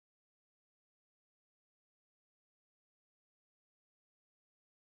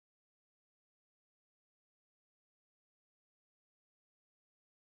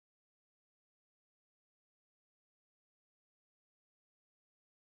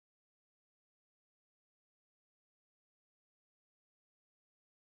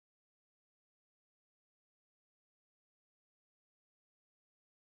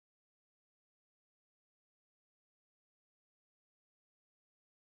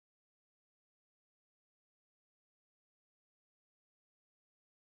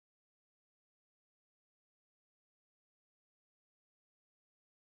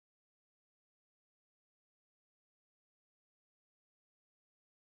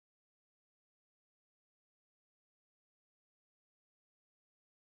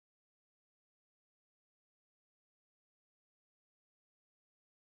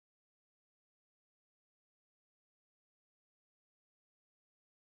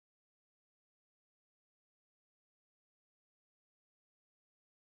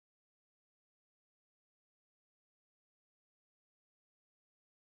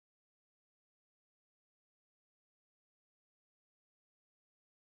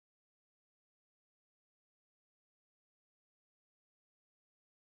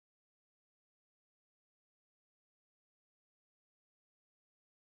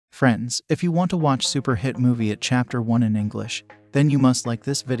Friends, if you want to watch super hit movie at Chapter 1 in English, then you must like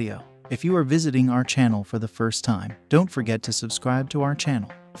this video. If you are visiting our channel for the first time, don't forget to subscribe to our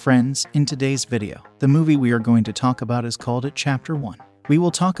channel. Friends, in today's video, the movie we are going to talk about is called It Chapter 1. We will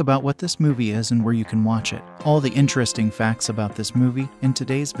talk about what this movie is and where you can watch it. All the interesting facts about this movie in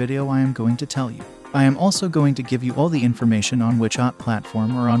today's video I am going to tell you. I am also going to give you all the information on which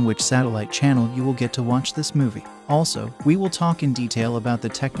platform or on which satellite channel you will get to watch this movie. Also, we will talk in detail about the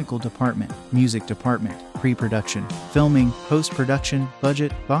technical department, music department, pre-production, filming, post-production,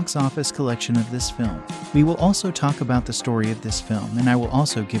 budget, box office collection of this film. We will also talk about the story of this film, and I will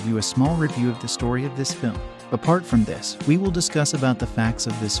also give you a small review of the story of this film. Apart from this, we will discuss about the facts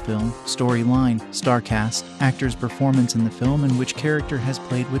of this film, storyline, star cast, actors' performance in the film, and which character has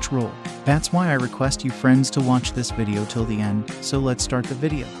played which role. That's why I request you friends to watch this video till the end, so let's start the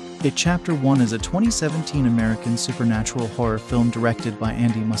video. It Chapter 1 is a 2017 American supernatural horror film directed by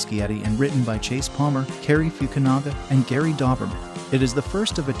Andy Muschietti and written by Chase Palmer, Cary Fukunaga, and Gary Dauberman. It is the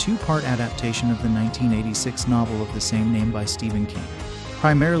first of a two-part adaptation of the 1986 novel of the same name by Stephen King,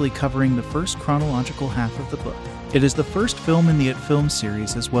 primarily covering the first chronological half of the book. It is the first film in the It film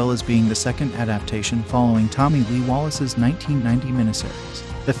series, as well as being the second adaptation following Tommy Lee Wallace's 1990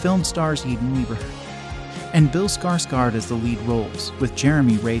 miniseries. The film stars Jaeden Lieberher and Bill Skarsgård as the lead roles, with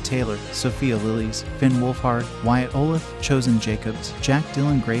Jeremy Ray Taylor, Sophia Lillis, Finn Wolfhard, Wyatt Oleff, Chosen Jacobs, Jack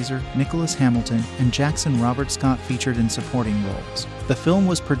Dylan Grazer, Nicholas Hamilton, and Jackson Robert Scott featured in supporting roles. The film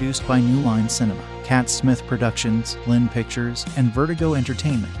was produced by New Line Cinema, Cat Smith Productions, Lynn Pictures, and Vertigo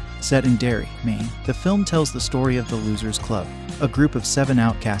Entertainment. Set in Derry, Maine, the film tells the story of the Losers Club, a group of 7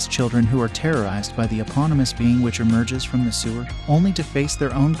 outcast children who are terrorized by the eponymous being which emerges from the sewer, only to face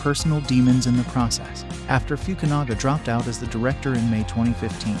their own personal demons in the process. After Fukunaga dropped out as the director in May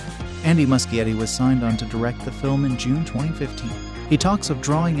 2015, Andy Muschietti was signed on to direct the film in June 2015. He talks of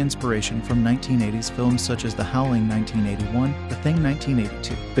drawing inspiration from 1980s films such as The Howling 1981, The Thing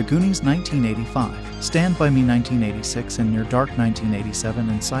 1982, The Goonies 1985, Stand By Me 1986, and Near Dark 1987,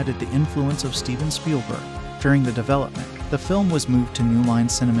 and cited the influence of Steven Spielberg. During the development, the film was moved to New Line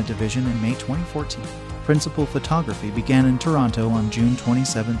Cinema Division in May 2014. Principal photography began in Toronto on June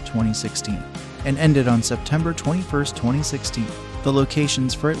 27, 2016, and ended on September 21, 2016. The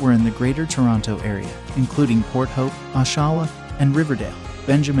locations for it were in the Greater Toronto Area, including Port Hope, Oshawa, and Riverdale.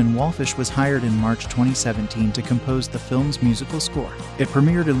 Benjamin Wallfisch was hired in March 2017 to compose the film's musical score. It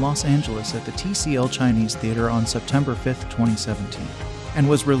premiered in Los Angeles at the TCL Chinese Theater on September 5, 2017, and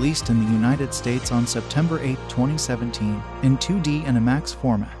was released in the United States on September 8, 2017, in 2D and IMAX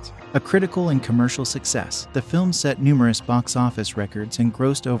formats. A critical and commercial success, the film set numerous box office records and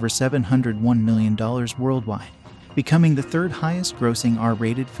grossed over $701 million worldwide, becoming the third highest grossing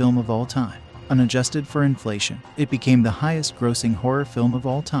R-rated film of all time. Unadjusted for inflation, it became the highest grossing horror film of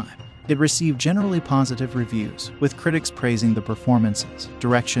all time. It received generally positive reviews, with critics praising the performances,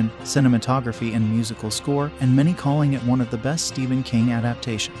 direction, cinematography, and musical score, and many calling it one of the best Stephen King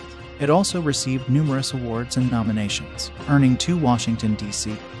adaptations. It also received numerous awards and nominations, earning 2 Washington,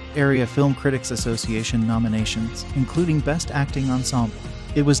 D.C. Area Film Critics Association nominations, including Best Acting Ensemble.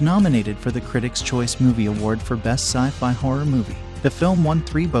 It was nominated for the Critics' Choice Movie Award for Best Sci-Fi Horror Movie. The film won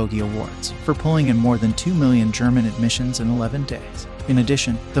 3 Bogey Awards for pulling in more than 2 million German admissions in 11 days. In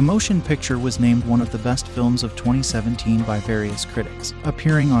addition, the motion picture was named one of the best films of 2017 by various critics,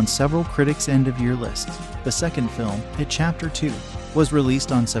 appearing on several critics' end-of-year lists. The second film, It Chapter 2, was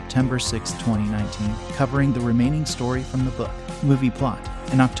released on September 6, 2019, covering the remaining story from the book. Movie plot.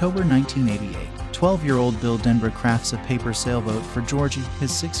 In October 1988, 12-year-old Bill Denver crafts a paper sailboat for Georgie, his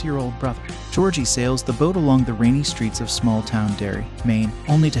 6-year-old brother. Georgie sails the boat along the rainy streets of small-town Derry, Maine,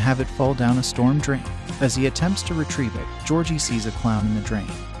 only to have it fall down a storm drain. As he attempts to retrieve it, Georgie sees a clown in the drain,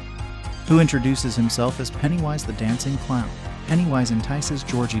 who introduces himself as Pennywise the Dancing Clown. Pennywise entices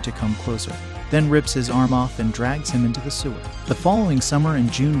Georgie to come closer, then rips his arm off and drags him into the sewer. The following summer in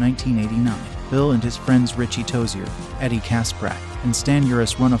June 1989, Bill and his friends Richie Tozier, Eddie Kasprak, and Stan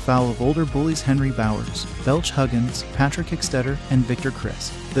Uris run afoul of older bullies Henry Bowers, Belch Huggins, Patrick Hickstetter, and Victor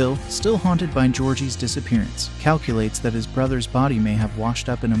Chris. Bill, still haunted by Georgie's disappearance, calculates that his brother's body may have washed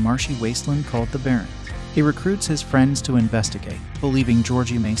up in a marshy wasteland called the Barrens. He recruits his friends to investigate, believing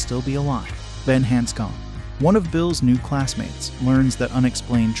Georgie may still be alive. Ben Hanscom, one of Bill's new classmates, learns that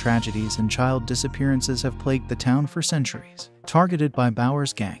unexplained tragedies and child disappearances have plagued the town for centuries. Targeted by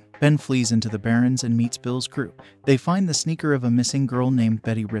Bowers' gang, Ben flees into the Barrens and meets Bill's group. They find the sneaker of a missing girl named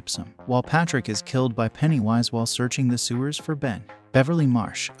Betty Ripsum, while Patrick is killed by Pennywise while searching the sewers for Ben. Beverly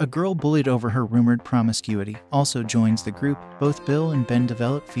Marsh, a girl bullied over her rumored promiscuity, also joins the group. Both Bill and Ben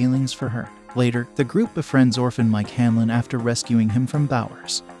develop feelings for her. Later, the group befriends orphan Mike Hanlon after rescuing him from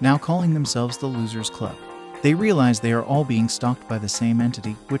Bowers, now calling themselves the Losers Club. They realize they are all being stalked by the same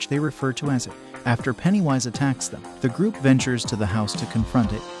entity, which they refer to as it. After Pennywise attacks them, the group ventures to the house to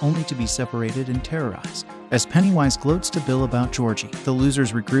confront it, only to be separated and terrorized. As Pennywise gloats to Bill about Georgie, the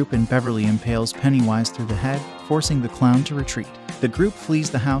losers regroup and Beverly impales Pennywise through the head, forcing the clown to retreat. The group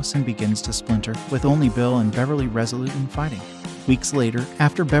flees the house and begins to splinter, with only Bill and Beverly resolute in fighting. Weeks later,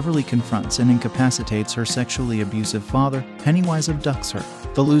 after Beverly confronts and incapacitates her sexually abusive father, Pennywise abducts her.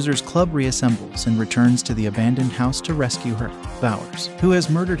 The Losers Club reassembles and returns to the abandoned house to rescue her. Bowers, who has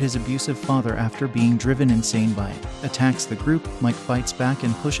murdered his abusive father after being driven insane by it, attacks the group. Mike fights back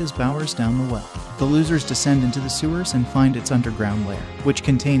and pushes Bowers down the well. The losers descend into the sewers and find its underground lair, which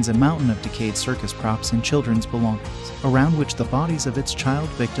contains a mountain of decayed circus props and children's belongings, around which the bodies of its child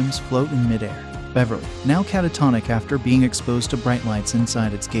victims float in midair. Beverly, now catatonic after being exposed to bright lights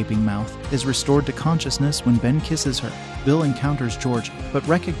inside its gaping mouth, is restored to consciousness when Ben kisses her. Bill encounters Georgie, but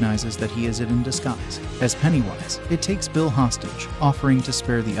recognizes that he is it in disguise. As Pennywise, it takes Bill hostage, offering to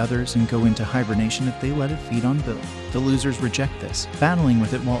spare the others and go into hibernation if they let it feed on Bill. The losers reject this, battling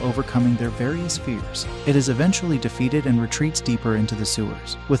with it while overcoming their various fears. It is eventually defeated and retreats deeper into the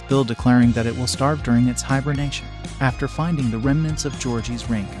sewers, with Bill declaring that it will starve during its hibernation. After finding the remnants of Georgie's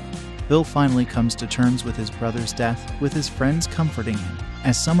raincoat, Bill finally comes to terms with his brother's death, with his friends comforting him.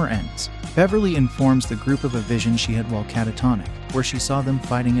 As summer ends, Beverly informs the group of a vision she had while catatonic, where she saw them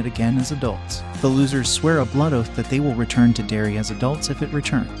fighting it again as adults. The losers swear a blood oath that they will return to Derry as adults if it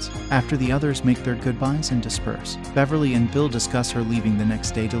returns. After the others make their goodbyes and disperse, Beverly and Bill discuss her leaving the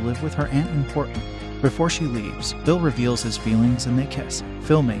next day to live with her aunt in Portland. Before she leaves, Bill reveals his feelings and they kiss.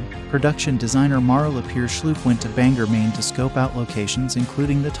 Filming, production designer Mara Lapierre-Schloop went to Bangor, Maine to scope out locations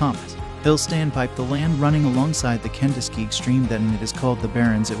including the Thomas Hill Standpipe, the land running alongside the Kenduskeag stream that in it is called the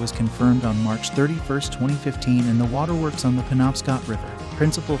Barrens. It was confirmed on March 31, 2015 in the waterworks on the Penobscot River.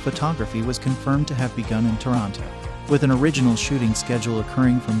 Principal photography was confirmed to have begun in Toronto, with an original shooting schedule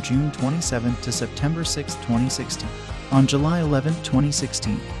occurring from June 27 to September 6, 2016. On July 11,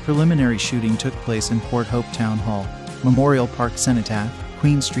 2016, preliminary shooting took place in Port Hope Town Hall, Memorial Park Cenotaph,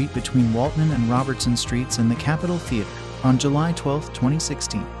 Queen Street between Walton and Robertson Streets, and the Capitol Theatre. On July 12,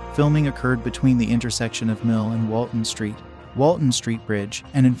 2016, filming occurred between the intersection of Mill and Walton Street Bridge,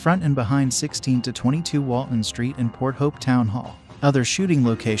 and in front and behind 16 to 22 Walton Street and Port Hope Town Hall. Other shooting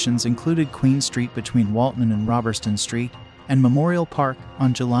locations included Queen Street between Walton and Robertson Street, and Memorial Park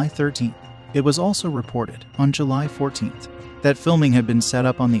on July 13th. It was also reported, on July 14th, that filming had been set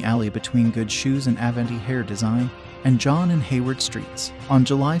up on the alley between Good Shoes and Avanti Hair Design, and John and Hayward Streets. On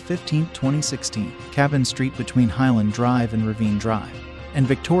July 15, 2016, Cabin Street between Highland Drive and Ravine Drive, and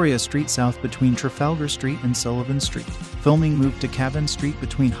Victoria Street South between Trafalgar Street and Sullivan Street. Filming moved to Cabin Street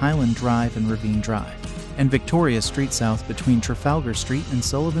between Highland Drive and Ravine Drive, and Victoria Street South between Trafalgar Street and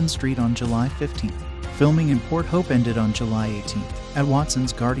Sullivan Street on July 15th. Filming in Port Hope ended on July 18th at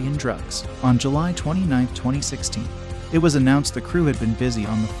Watson's Guardian Drugs. On July 29, 2016, it was announced the crew had been busy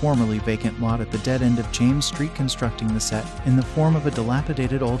on the formerly vacant lot at the dead end of James Street constructing the set in the form of a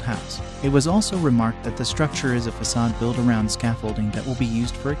dilapidated old house. It was also remarked that the structure is a facade built around scaffolding that will be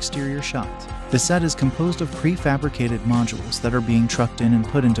used for exterior shots. The set is composed of prefabricated modules that are being trucked in and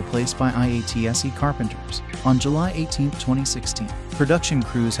put into place by IATSE carpenters. On July 18, 2016, production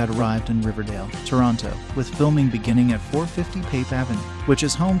crews had arrived in Riverdale, Toronto, with filming beginning at 450 Pape Avenue, which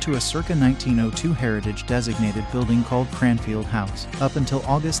is home to a circa 1902 heritage-designated building called Cranfield House, up until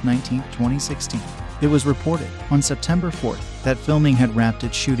August 19, 2016. It was reported, on September 4th, that filming had wrapped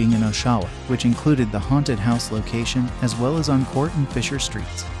its shooting in Oshawa, which included the haunted house location, as well as on Court and Fisher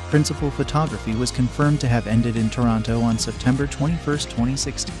Streets. Principal photography was confirmed to have ended in Toronto on September 21,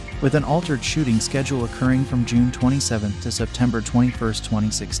 2016, with an altered shooting schedule occurring from June 27 to September 21,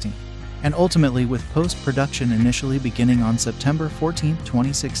 2016, and ultimately with post-production initially beginning on September 14,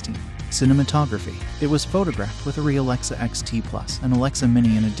 2016. Cinematography. It was photographed with a Alexa XT Plus and Alexa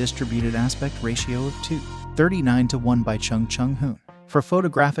Mini in a distributed aspect ratio of 2:39:1 by Chung Chung-hoon. For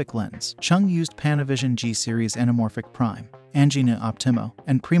photographic lens, Chung used Panavision G Series Anamorphic Prime, Angina Optimo,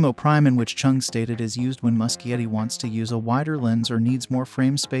 and Primo Prime, in which Chung stated is used when Muschietti wants to use a wider lens or needs more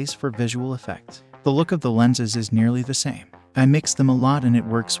frame space for visual effects. The look of the lenses is nearly the same. I mix them a lot and it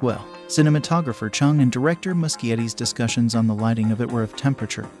works well. Cinematographer Chung and director Muschietti's discussions on the lighting of it were of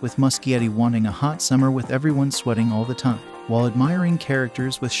temperature, with Muschietti wanting a hot summer with everyone sweating all the time, while admiring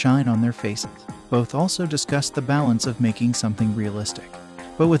characters with shine on their faces. Both also discussed the balance of making something realistic,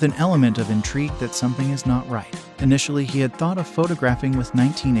 but with an element of intrigue that something is not right. Initially, he had thought of photographing with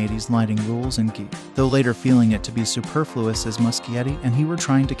 1980s lighting rules and gear, though later feeling it to be superfluous as Muschietti and he were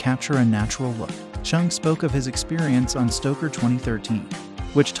trying to capture a natural look. Chung spoke of his experience on Stoker 2013,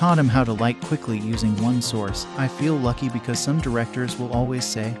 which taught him how to light quickly using one source. "I feel lucky because some directors will always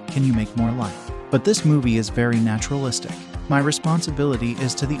say, 'Can you make more light?' But this movie is very naturalistic. My responsibility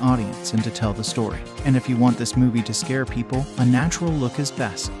is to the audience and to tell the story. And if you want this movie to scare people, a natural look is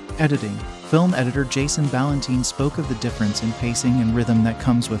best." Editing. Film editor Jason Ballantyne spoke of the difference in pacing and rhythm that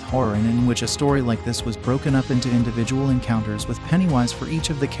comes with horror, and in which a story like this was broken up into individual encounters with Pennywise for each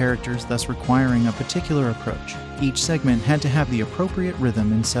of the characters, thus requiring a particular approach. Each segment had to have the appropriate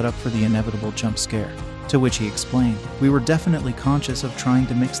rhythm and set up for the inevitable jump scare. To which he explained, "We were definitely conscious of trying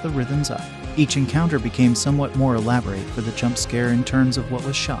to mix the rhythms up. Each encounter became somewhat more elaborate for the jump scare in terms of what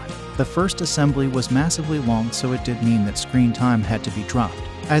was shot. The first assembly was massively long, so it did mean that screen time had to be dropped,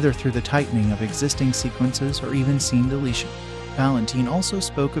 either through the tightening of existing sequences or even scene deletion." Ballantyne also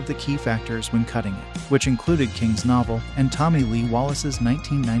spoke of the key factors when cutting it, which included King's novel and Tommy Lee Wallace's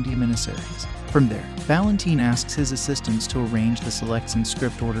 1990 miniseries. From there, Ballantyne asks his assistants to arrange the selects in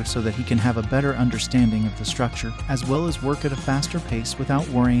script order so that he can have a better understanding of the structure, as well as work at a faster pace without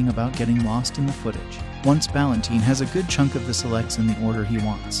worrying about getting lost in the footage. Once Ballantyne has a good chunk of the selects in the order he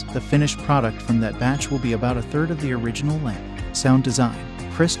wants, the finished product from that batch will be about a third of the original length. Sound design.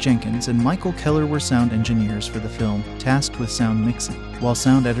 Chris Jenkins and Michael Keller were sound engineers for the film, tasked with sound mixing, while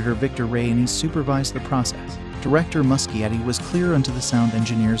sound editor Victor Rainey supervised the process. Director Muschietti was clear unto the sound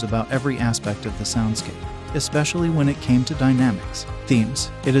engineers about every aspect of the soundscape, especially when it came to dynamics. Themes.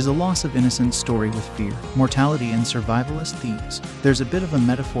 It is a loss of innocence story with fear, mortality and survivalist themes. There's a bit of a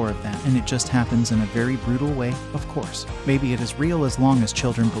metaphor of that, and it just happens in a very brutal way, of course. Maybe it is real as long as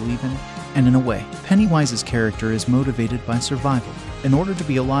children believe in it. And in a way, Pennywise's character is motivated by survival. In order to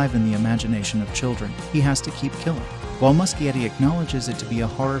be alive in the imagination of children, he has to keep killing. While Muschietti acknowledges it to be a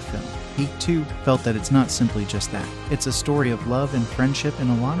horror film, he, too, felt that it's not simply just that. It's a story of love and friendship and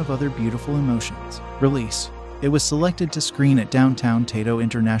a lot of other beautiful emotions. Release. It was selected to screen at Downtown Taito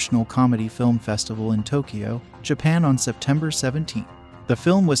International Comedy Film Festival in Tokyo, Japan on September 17. The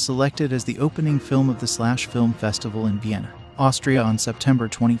film was selected as the opening film of the Slash Film Festival in Vienna, Austria on September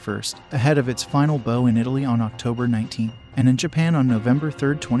 21st, ahead of its final bow in Italy on October 19, and in Japan on November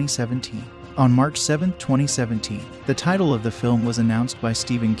 3, 2017. On March 7, 2017, the title of the film was announced by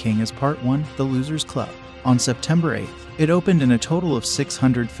Stephen King as Part 1, The Losers Club. On September 8th, it opened in a total of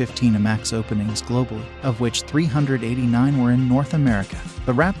 615 IMAX openings globally, of which 389 were in North America.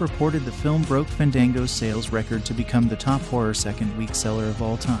 The Wrap reported the film broke Fandango's sales record to become the top horror second-week seller of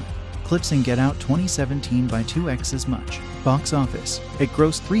all time, eclipsing Get Out 2017 by 2x as much. Box office. It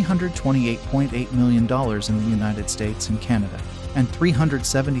grossed $328.8 million in the United States and Canada, and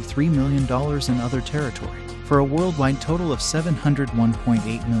 $373 million in other territories, for a worldwide total of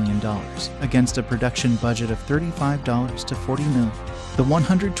 $701.8 million, against a production budget of $35 to $40 million. The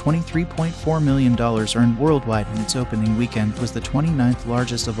 $123.4 million earned worldwide in its opening weekend was the 29th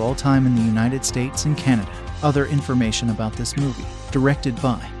largest of all time in the United States and Canada. Other information about this movie. Directed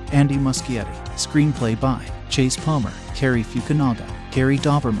by Andy Muschietti. Screenplay by Chase Palmer, Cary Fukunaga, Gary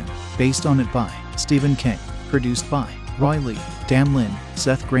Dauberman. Based on it by Stephen King. Produced by Roy Lee, Dan Lin,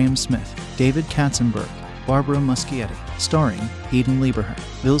 Seth Grahame-Smith, David Katzenberg, Barbara Muschietti. Starring Jaeden Lieberher,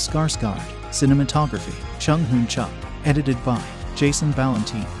 Bill Skarsgård. Cinematography Chung Hoon Chuk. Edited by Jason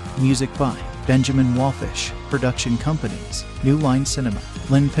Ballantyne. Music by Benjamin Wallfish. Production companies New Line Cinema,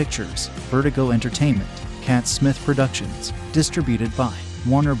 Lynn Pictures, Vertigo Entertainment, Cat Smith Productions. Distributed by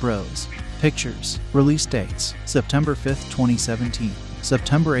Warner Bros. Pictures. Release dates September 5, 2017,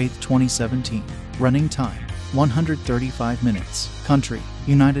 September 8, 2017. Running time 135 minutes. Country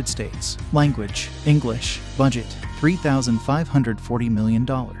United States. Language English. Budget $3,540 million.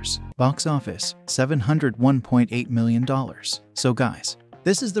 Box office $701.8 million. So guys,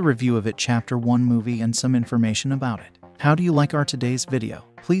 this is the review of it, Chapter 1 movie, and some information about it. How do you like our today's video?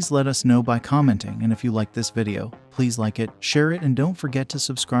 Please let us know by commenting, and if you like this video, please like it, share it, and don't forget to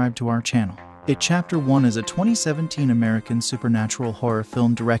subscribe to our channel. It Chapter 1 is a 2017 American supernatural horror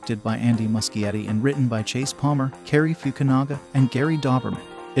film directed by Andy Muschietti and written by Chase Palmer, Cary Fukunaga, and Gary Dauberman.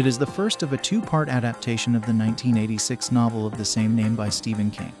 It is the first of a two-part adaptation of the 1986 novel of the same name by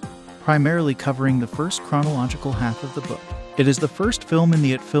Stephen King, primarily covering the first chronological half of the book. It is the first film in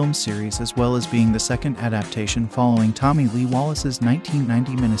the It film series, as well as being the second adaptation following Tommy Lee Wallace's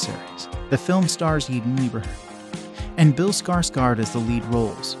 1990 miniseries. The film stars Jaeden Lieberher and Bill Skarsgård as the lead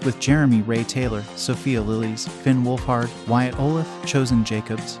roles, with Jeremy Ray Taylor, Sophia Lillis, Finn Wolfhard, Wyatt Oleff, Chosen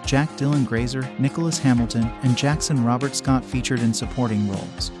Jacobs, Jack Dylan Grazer, Nicholas Hamilton, and Jackson Robert Scott featured in supporting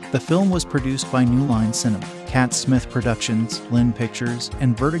roles. The film was produced by New Line Cinema, Cat Smith Productions, Lynn Pictures,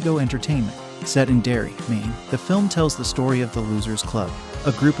 and Vertigo Entertainment. Set in Derry, Maine, the film tells the story of the Losers Club,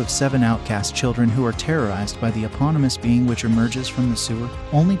 a group of 7 outcast children who are terrorized by the eponymous being which emerges from the sewer,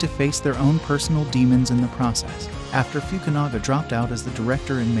 only to face their own personal demons in the process. After Fukunaga dropped out as the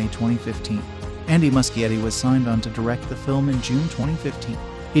director in May 2015, Andy Muschietti was signed on to direct the film in June 2015.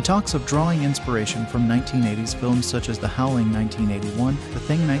 He talks of drawing inspiration from 1980s films such as The Howling 1981, The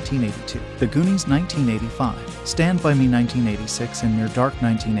Thing 1982, The Goonies 1985, Stand By Me 1986, and Near Dark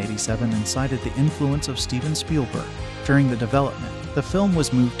 1987, and cited the influence of Steven Spielberg. During the development, the film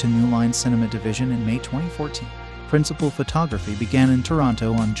was moved to New Line Cinema Division in May 2014. Principal photography began in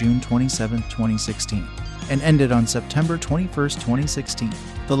Toronto on June 27, 2016, and ended on September 21, 2016.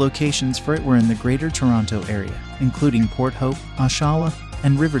 The locations for it were in the Greater Toronto area, including Port Hope, Oshawa,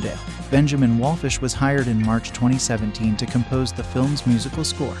 and Riverdale. Benjamin Wallfisch was hired in March 2017 to compose the film's musical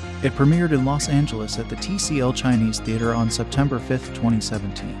score. It premiered in Los Angeles at the TCL Chinese Theater on September 5,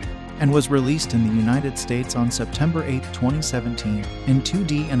 2017, and was released in the United States on September 8, 2017, in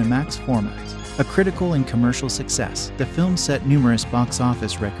 2D and IMAX formats. A critical and commercial success, the film set numerous box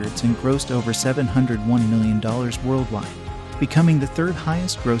office records and grossed over $701 million worldwide, becoming the 3rd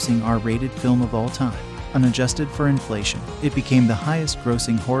highest-grossing R-rated film of all time. Unadjusted for inflation, it became the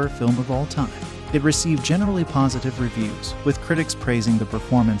highest-grossing horror film of all time. It received generally positive reviews, with critics praising the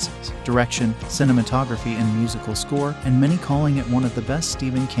performances, direction, cinematography, and musical score, and many calling it one of the best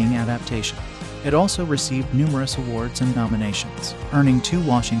Stephen King adaptations. It also received numerous awards and nominations, earning 2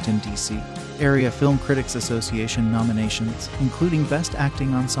 Washington, D.C. Area Film Critics Association nominations, including Best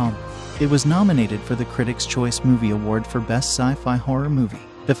Acting Ensemble. It was nominated for the Critics' Choice Movie Award for Best Sci-Fi Horror Movie.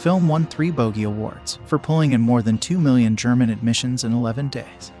 The film won 3 Bogey Awards for pulling in more than 2 million German admissions in 11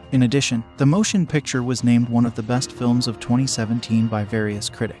 days. In addition, the motion picture was named one of the best films of 2017 by various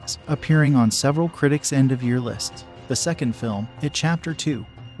critics, appearing on several critics' end-of-year lists. The second film, It Chapter 2,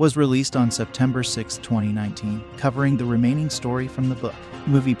 was released on September 6, 2019, covering the remaining story from the book.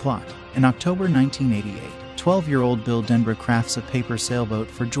 Movie plot. In October 1988, 12-year-old Bill Denborough crafts a paper sailboat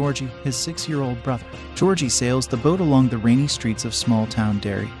for Georgie, his 6-year-old brother. Georgie sails the boat along the rainy streets of small-town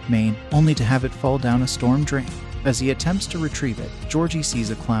Derry, Maine, only to have it fall down a storm drain. As he attempts to retrieve it, Georgie sees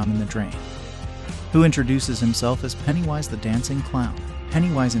a clown in the drain, who introduces himself as Pennywise the Dancing Clown.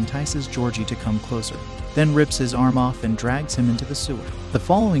 Pennywise entices Georgie to come closer, then rips his arm off and drags him into the sewer. The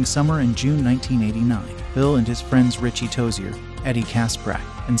following summer in June 1989, Bill and his friends Richie Tozier, Eddie Kasprak,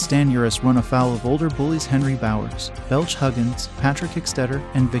 and Stan Uris run afoul of older bullies Henry Bowers, Belch Huggins, Patrick Extetter,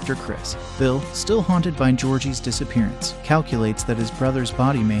 and Victor Chris. Bill, still haunted by Georgie's disappearance, calculates that his brother's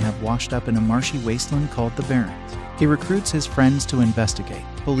body may have washed up in a marshy wasteland called the Barrens. He recruits his friends to investigate,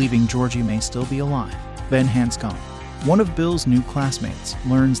 believing Georgie may still be alive. Ben Hanscom, one of Bill's new classmates,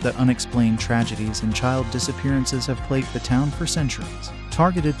 learns that unexplained tragedies and child disappearances have plagued the town for centuries.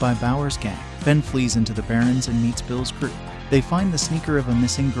 Targeted by Bowers' gang, Ben flees into the Barrens and meets Bill's group. They find the sneaker of a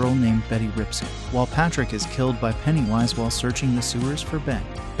missing girl named Betty Ripson, while Patrick is killed by Pennywise while searching the sewers for Ben.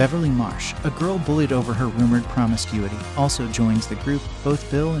 Beverly Marsh, a girl bullied over her rumored promiscuity, also joins the group.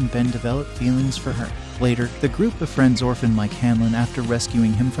 Both Bill and Ben develop feelings for her. Later, the group befriends orphan Mike Hanlon after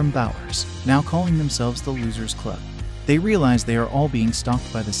rescuing him from Bowers, now calling themselves the Losers Club. They realize they are all being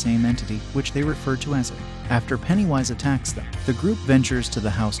stalked by the same entity, which they refer to as it. After Pennywise attacks them, the group ventures to the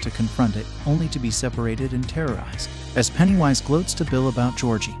house to confront it, only to be separated and terrorized. As Pennywise gloats to Bill about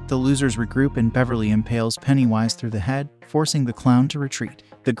Georgie, the losers regroup and Beverly impales Pennywise through the head, forcing the clown to retreat.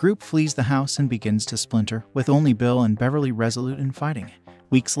 The group flees the house and begins to splinter, with only Bill and Beverly resolute in fighting it.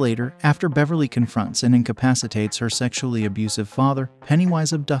 Weeks later, after Beverly confronts and incapacitates her sexually abusive father,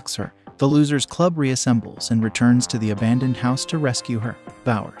 Pennywise abducts her. The Losers Club reassembles and returns to the abandoned house to rescue her.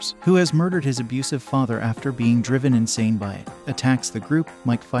 Bowers, who has murdered his abusive father after being driven insane by it, attacks the group.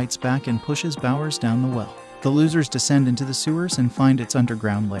 Mike fights back and pushes Bowers down the well. The losers descend into the sewers and find its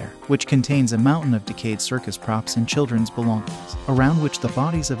underground lair, which contains a mountain of decayed circus props and children's belongings, around which the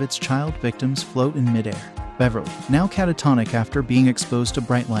bodies of its child victims float in midair. Beverly, now catatonic after being exposed to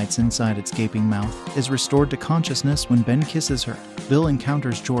bright lights inside its gaping mouth, is restored to consciousness when Ben kisses her. Bill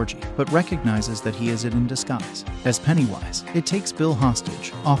encounters Georgie, but recognizes that he is it in disguise. As Pennywise, it takes Bill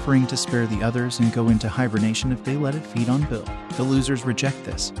hostage, offering to spare the others and go into hibernation if they let it feed on Bill. The losers reject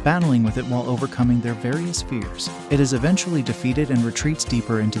this, battling with it while overcoming their various fears. It is eventually defeated and retreats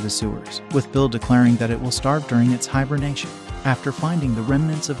deeper into the sewers, with Bill declaring that it will starve during its hibernation, after finding the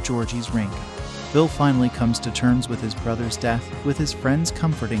remnants of Georgie's raincoat. Bill finally comes to terms with his brother's death, with his friends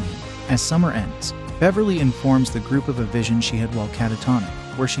comforting him. As summer ends, Beverly informs the group of a vision she had while catatonic,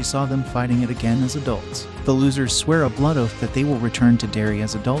 where she saw them fighting it again as adults. The losers swear a blood oath that they will return to Derry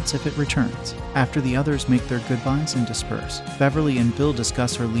as adults if it returns. After the others make their goodbyes and disperse, Beverly and Bill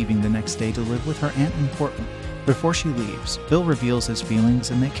discuss her leaving the next day to live with her aunt in Portland. Before she leaves, Bill reveals his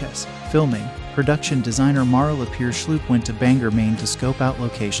feelings and they kiss. Filming. Production designer Mara Lapierre-Schloop went to Bangor, Maine to scope out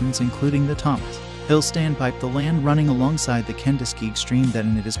locations including the Thomas Hill Standpipe, the land running alongside the Kenduskeag stream that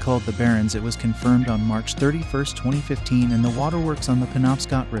in it is called the Barrens. It was confirmed on March 31, 2015, and the waterworks on the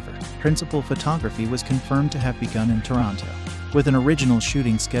Penobscot River. Principal photography was confirmed to have begun in Toronto, with an original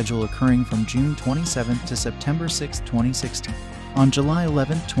shooting schedule occurring from June 27 to September 6, 2016. On July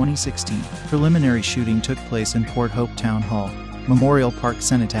 11, 2016, preliminary shooting took place in Port Hope Town Hall, Memorial Park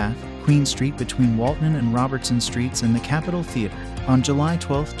Cenotaph, Queen Street between Walton and Robertson Streets, and the Capitol Theatre. On July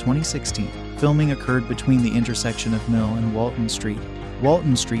 12, 2016, filming occurred between the intersection of Mill and Walton Street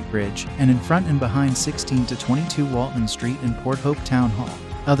Bridge, and in front and behind 16 to 22 Walton Street in Port Hope Town Hall.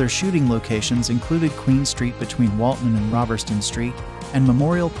 Other shooting locations included Queen Street between Walton and Robertson Street, and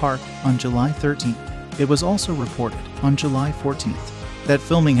Memorial Park. On July 13th, it was also reported, on July 14th, that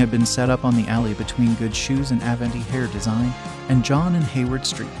filming had been set up on the alley between Good Shoes and Avanti Hair Design, and John and Hayward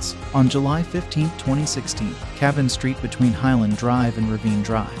Streets. On July 15, 2016, Cabin Street between Highland Drive and Ravine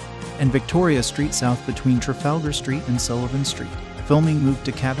Drive, and Victoria Street South between Trafalgar Street and Sullivan Street. Filming moved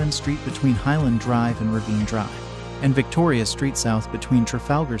to Cabin Street between Highland Drive and Ravine Drive, and Victoria Street South between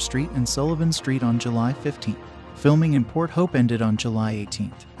Trafalgar Street and Sullivan Street on July 15. Filming in Port Hope ended on July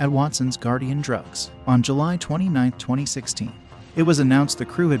 18th at Watson's Guardian Drugs. On July 29, 2016, it was announced the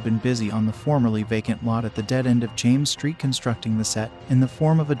crew had been busy on the formerly vacant lot at the dead end of James Street constructing the set in the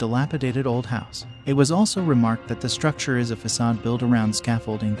form of a dilapidated old house. It was also remarked that the structure is a facade built around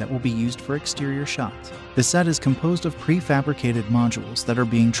scaffolding that will be used for exterior shots. The set is composed of prefabricated modules that are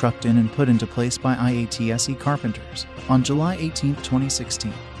being trucked in and put into place by IATSE carpenters. On July 18,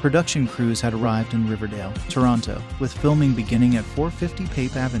 2016, production crews had arrived in Riverdale, Toronto, with filming beginning at 450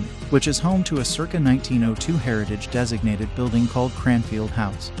 Pape Avenue, which is home to a circa 1902 heritage-designated building called Cranfield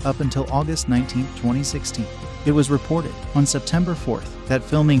House, up until August 19, 2016. It was reported, on September 4th, that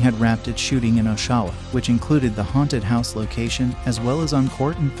filming had wrapped its shooting in Oshawa, which included the haunted house location, as well as on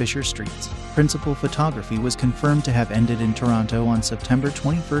Court and Fisher Streets. Principal photography was confirmed to have ended in Toronto on September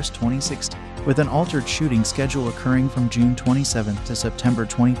 21, 2016, with an altered shooting schedule occurring from June 27 to September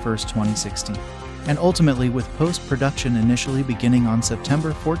 21, 2016, and ultimately with post-production initially beginning on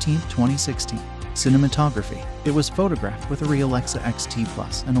September 14, 2016. Cinematography. It was photographed with a Arri Alexa XT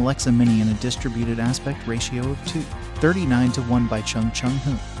Plus and Alexa Mini in a distributed aspect ratio of 2:39:1 by Chung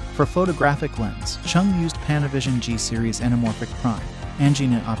Chung-Hoon. For photographic lens, Chung used Panavision G Series Anamorphic Prime,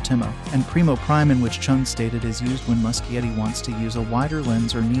 Angina Optimo, and Primo Prime, in which Chung stated is used when Muschietti wants to use a wider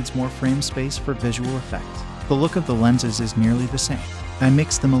lens or needs more frame space for visual effects. The look of the lenses is nearly the same. I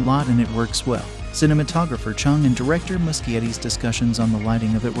mix them a lot and it works well. Cinematographer Chung and director Muschietti's discussions on the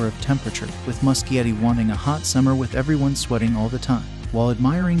lighting of it were of temperature, with Muschietti wanting a hot summer with everyone sweating all the time, while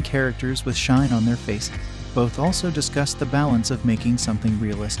admiring characters with shine on their faces. Both also discussed the balance of making something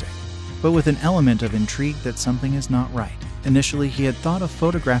realistic, but with an element of intrigue that something is not right. Initially, he had thought of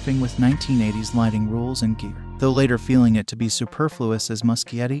photographing with 1980s lighting rules and gear, though later feeling it to be superfluous as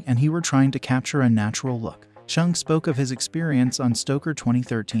Muschietti and he were trying to capture a natural look. Chung spoke of his experience on Stoker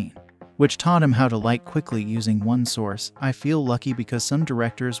 2013, which taught him how to light quickly using one source. I feel lucky because some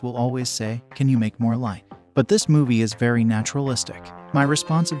directors will always say, "Can you make more light?" But this movie is very naturalistic. My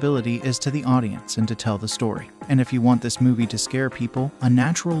responsibility is to the audience and to tell the story. And if you want this movie to scare people, a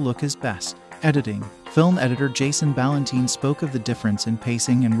natural look is best. Editing. Film editor Jason Ballantyne spoke of the difference in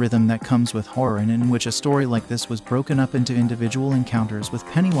pacing and rhythm that comes with horror, and in which a story like this was broken up into individual encounters with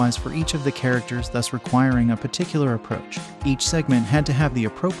Pennywise for each of the characters, thus requiring a particular approach. Each segment had to have the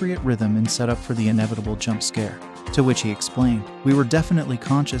appropriate rhythm and set up for the inevitable jump scare. To which he explained, "We were definitely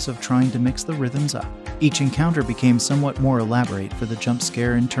conscious of trying to mix the rhythms up." Each encounter became somewhat more elaborate for the jump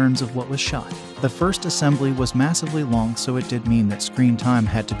scare in terms of what was shot. The first assembly was massively long, so it did mean that screen time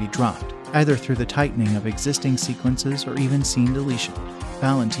had to be dropped, either through the tightening of existing sequences or even scene deletion.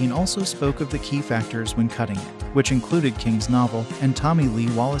 Ballantyne also spoke of the key factors when cutting it, which included King's novel and Tommy Lee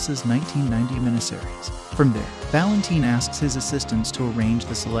Wallace's 1990 miniseries. From there, Ballantyne asks his assistants to arrange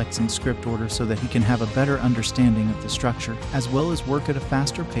the selects in script order so that he can have a better understanding of the structure, as well as work at a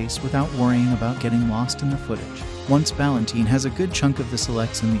faster pace without worrying about getting lost in the footage. Once Ballantyne has a good chunk of the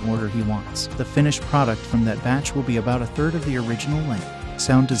selects in the order he wants, the finished product from that batch will be about a third of the original length.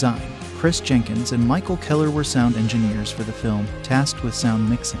 Sound design. Chris Jenkins and Michael Keller were sound engineers for the film, tasked with sound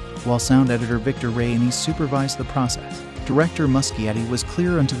mixing, while sound editor Victor Rainey supervised the process. Director Muschietti was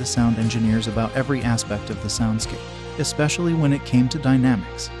clear unto the sound engineers about every aspect of the soundscape, especially when it came to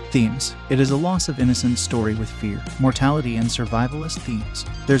dynamics. Themes. It is a loss of innocence story with fear, mortality, and survivalist themes.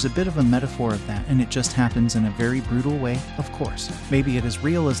 There's a bit of a metaphor of that, and it just happens in a very brutal way, of course. Maybe it is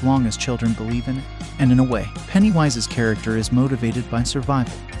real as long as children believe in it. And in a way, Pennywise's character is motivated by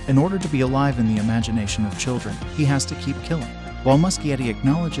survival. In order to be alive in the imagination of children, he has to keep killing. While Muschietti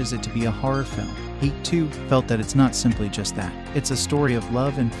acknowledges it to be a horror film, he, too, felt that it's not simply just that. It's a story of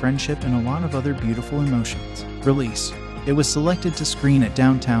love and friendship and a lot of other beautiful emotions. Release. It was selected to screen at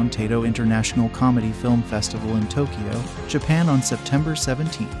Downtown Taito International Comedy Film Festival in Tokyo, Japan on September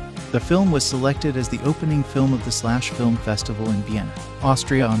 17. The film was selected as the opening film of the / Film Festival in Vienna,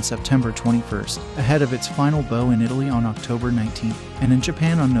 Austria on September 21st, ahead of its final bow in Italy on October 19, and in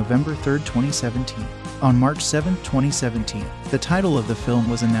Japan on November 3, 2017. On March 7, 2017, the title of the film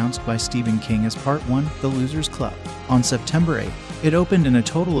was announced by Stephen King as Part 1, The Losers Club. On September 8, it opened in a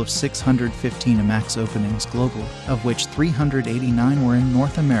total of 615 IMAX openings globally, of which 389 were in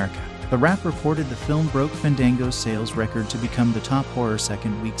North America. The Wrap reported the film broke Fandango's sales record to become the top horror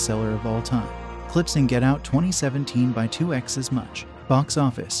second-week seller of all time, eclipsing Get Out 2017 by 2x as much. Box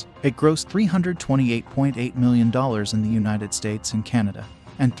office. It grossed $328.8 million in the United States and Canada,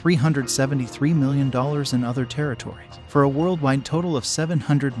 and $373 million in other territories, for a worldwide total of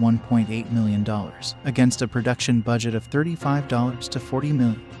 $701.8 million, against a production budget of $35 to $40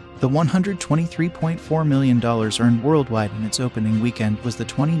 million. The $123.4 million earned worldwide in its opening weekend was the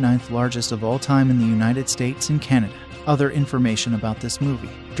 29th largest of all time in the United States and Canada. Other information about this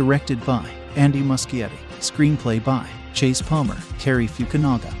movie. Directed by Andy Muschietti. Screenplay by Chase Palmer, Cary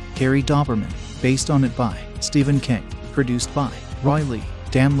Fukunaga, Gary Dauberman. Based on it by Stephen King. Produced by Roy Lee,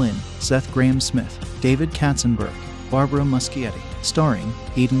 Dan Lin, Seth Grahame-Smith, David Katzenberg, Barbara Muschietti. Starring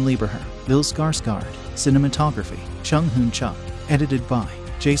Jaeden Lieberher, Bill Skarsgård. Cinematography Chung Hoon Chung. Edited by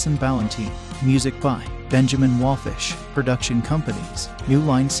Jason Ballantine. Music by Benjamin Wallfish. Production companies: New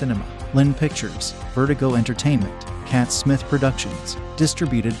Line Cinema, Lynn Pictures, Vertigo Entertainment, Cat Smith Productions.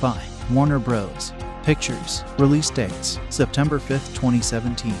 Distributed by Warner Bros. Pictures. Release dates: September 5,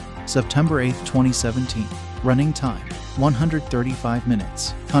 2017, September 8, 2017. Running time: 135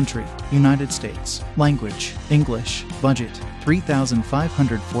 minutes. Country: United States. Language: English. Budget: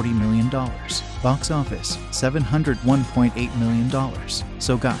 $3,540 million. Box office: $701.8 million.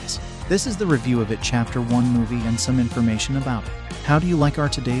 So guys, this is the review of it, Chapter 1 movie, and some information about it. How do you like our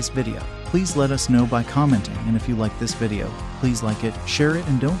today's video? Please let us know by commenting, and if you like this video, please like it, share it,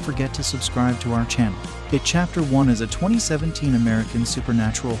 and don't forget to subscribe to our channel. It Chapter 1 is a 2017 American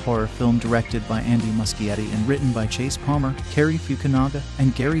supernatural horror film directed by Andy Muschietti and written by Chase Palmer, Cary Fukunaga,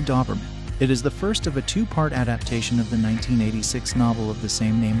 and Gary Dauberman. It is the first of a two-part adaptation of the 1986 novel of the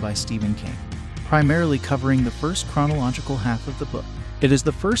same name by Stephen King, primarily covering the first chronological half of the book. It is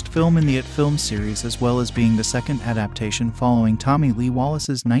the first film in the It film series, as well as being the second adaptation following Tommy Lee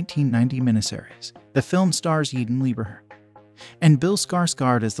Wallace's 1990 miniseries. The film stars Jaeden Lieberher and Bill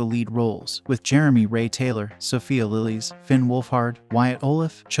Skarsgård as the lead roles, with Jeremy Ray Taylor, Sophia Lillis, Finn Wolfhard, Wyatt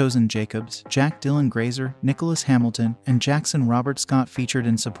Olaf, Chosen Jacobs, Jack Dylan Grazer, Nicholas Hamilton, and Jackson Robert Scott featured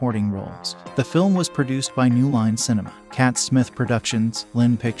in supporting roles. The film was produced by New Line Cinema, Cat Smith Productions,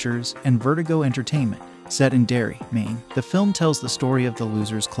 Lynn Pictures, and Vertigo Entertainment. Set in Derry, Maine, the film tells the story of the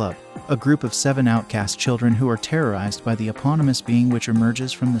Losers Club, a group of 7 outcast children who are terrorized by the eponymous being which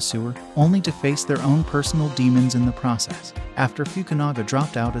emerges from the sewer, only to face their own personal demons in the process. After Fukunaga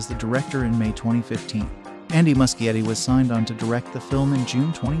dropped out as the director in May 2015, Andy Muschietti was signed on to direct the film in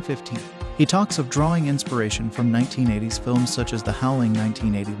June 2015. He talks of drawing inspiration from 1980s films such as The Howling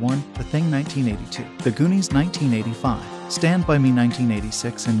 1981, The Thing 1982, The Goonies 1985, Stand By Me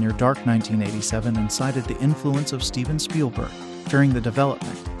 1986, and Near Dark 1987, and cited the influence of Steven Spielberg. During the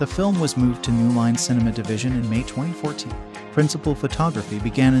development, the film was moved to New Line Cinema Division in May 2014. Principal photography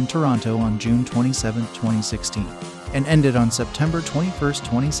began in Toronto on June 27, 2016, and ended on September 21,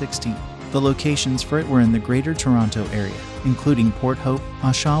 2016. The locations for it were in the Greater Toronto Area, including Port Hope,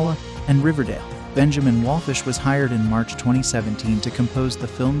 Oshawa, and Riverdale. Benjamin Wallfish was hired in March 2017 to compose the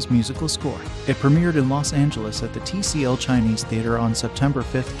film's musical score. It premiered in Los Angeles at the TCL Chinese Theater on September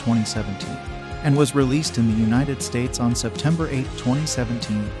 5, 2017, and was released in the United States on September 8,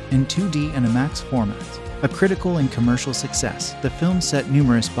 2017, in 2D and IMAX formats. A critical and commercial success, the film set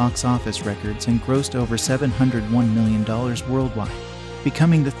numerous box office records and grossed over $701 million worldwide,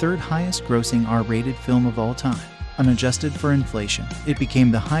 becoming the third highest grossing R-rated film of all time. Unadjusted for inflation, it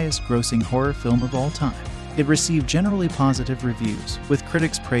became the highest grossing horror film of all time. It received generally positive reviews, with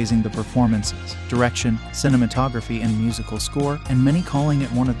critics praising the performances, direction, cinematography, and musical score, and many calling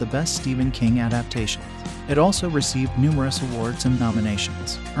it one of the best Stephen King adaptations. It also received numerous awards and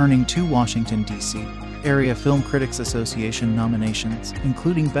nominations, earning 2 Washington, D.C. Area Film Critics Association nominations,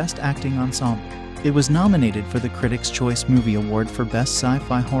 including Best Acting Ensemble. It was nominated for the Critics' Choice Movie Award for Best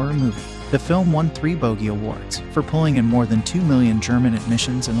Sci-Fi Horror Movie. The film won 3 Bogey Awards for pulling in more than 2 million German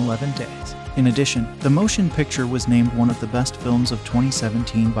admissions in 11 days. In addition, the motion picture was named one of the best films of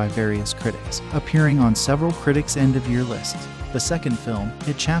 2017 by various critics, appearing on several critics' end-of-year lists. The second film,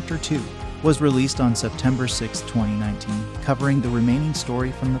 It Chapter 2, was released on September 6, 2019, covering the remaining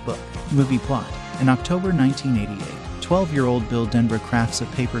story from the book. Movie plot. In October 1988, 12-year-old Bill Denbrough crafts a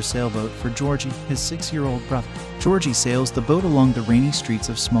paper sailboat for Georgie, his 6-year-old brother. Georgie sails the boat along the rainy streets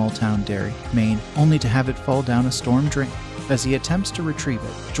of small-town Derry, Maine, only to have it fall down a storm drain. As he attempts to retrieve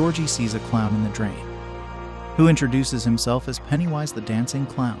it, Georgie sees a clown in the drain, who introduces himself as Pennywise the Dancing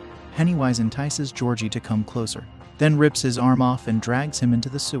Clown. Pennywise entices Georgie to come closer, then rips his arm off and drags him into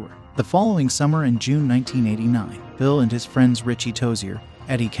the sewer. The following summer in June 1989, Bill and his friends Richie Tozier,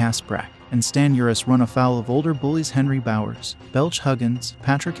 Eddie Kasprak, and Stan Uris run afoul of older bullies Henry Bowers, Belch Huggins,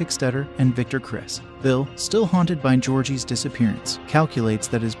 Patrick Extetter, and Victor Chris. Bill, still haunted by Georgie's disappearance, calculates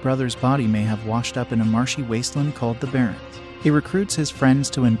that his brother's body may have washed up in a marshy wasteland called the Barrens. He recruits his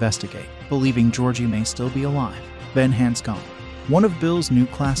friends to investigate, believing Georgie may still be alive. Ben Hanscom, one of Bill's new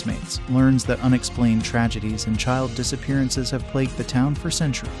classmates, learns that unexplained tragedies and child disappearances have plagued the town for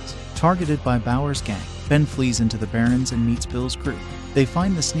centuries. Targeted by Bowers' gang, Ben flees into the Barrens and meets Bill's group. They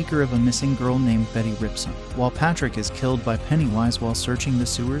find the sneaker of a missing girl named Betty Ripson, while Patrick is killed by Pennywise while searching the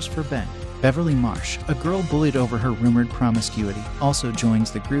sewers for Ben. Beverly Marsh, a girl bullied over her rumored promiscuity, also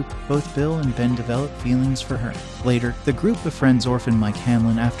joins the group. Both Bill and Ben develop feelings for her. Later, the group befriends orphan Mike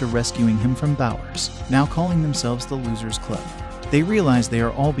Hanlon after rescuing him from Bowers, now calling themselves the Losers Club. They realize they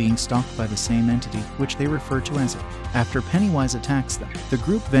are all being stalked by the same entity, which they refer to as it. After Pennywise attacks them, the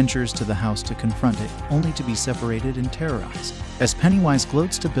group ventures to the house to confront it, only to be separated and terrorized. As Pennywise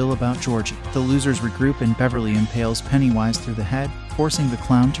gloats to Bill about Georgie, the losers regroup and Beverly impales Pennywise through the head, forcing the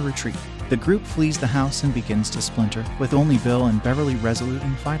clown to retreat. The group flees the house and begins to splinter, with only Bill and Beverly resolute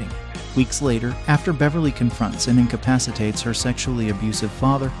in fighting it. Weeks later, after Beverly confronts and incapacitates her sexually abusive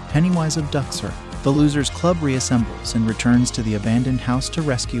father, Pennywise abducts her. The Losers Club reassembles and returns to the abandoned house to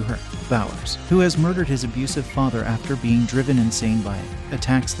rescue her. Bowers, who has murdered his abusive father after being driven insane by it,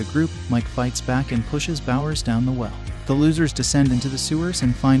 attacks the group. Mike fights back and pushes Bowers down the well. The losers descend into the sewers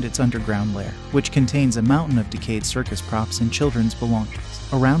and find its underground lair, which contains a mountain of decayed circus props and children's belongings,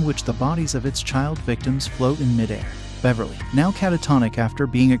 around which the bodies of its child victims float in midair. Beverly, now catatonic after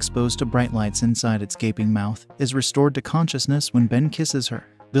being exposed to bright lights inside its gaping mouth, is restored to consciousness when Ben kisses her.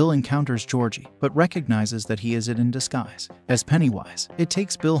 Bill encounters Georgie, but recognizes that he is it in disguise. As Pennywise, it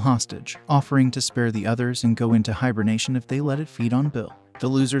takes Bill hostage, offering to spare the others and go into hibernation if they let it feed on Bill. The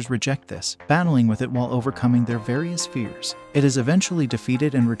losers reject this, battling with it while overcoming their various fears. It is eventually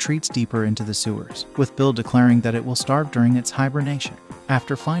defeated and retreats deeper into the sewers, with Bill declaring that it will starve during its hibernation.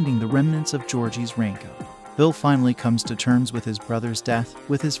 After finding the remnants of Georgie's raincoat, Bill finally comes to terms with his brother's death,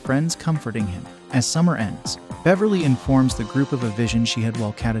 with his friends comforting him. As summer ends, Beverly informs the group of a vision she had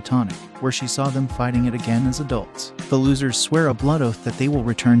while catatonic, where she saw them fighting it again as adults. The losers swear a blood oath that they will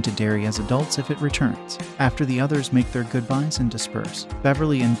return to Derry as adults if it returns. After the others make their goodbyes and disperse,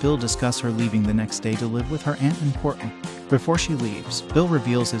 Beverly and Bill discuss her leaving the next day to live with her aunt in Portland. Before she leaves, Bill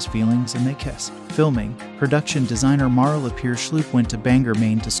reveals his feelings and they kiss. Filming, production designer Mara Lapierre Schloop went to Bangor,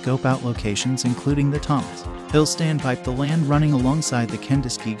 Maine to scope out locations including the Thomas Hill Standpipe, the land running alongside the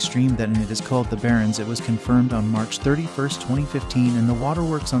Kenduskeag stream that in it is called the Barrens. It was confirmed on March 31, 2015, and the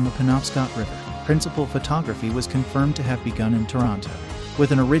waterworks on the Penobscot River. Principal photography was confirmed to have begun in Toronto,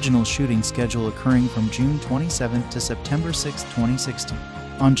 with an original shooting schedule occurring from June 27 to September 6, 2016.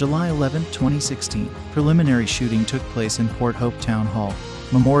 On July 11, 2016, preliminary shooting took place in Port Hope Town Hall,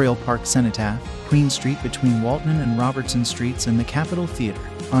 Memorial Park Cenotaph, Queen Street between Walton and Robertson Streets, and the Capitol Theatre.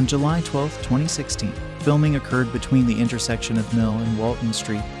 On July 12, 2016, filming occurred between the intersection of Mill and Walton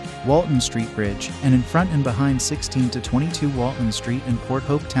Street Bridge, and in front and behind 16 to 22 Walton Street and Port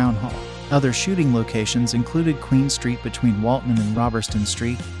Hope Town Hall. Other shooting locations included Queen Street between Walton and Robertson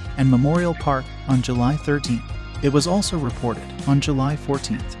Street, and Memorial Park on July 13. It was also reported, on July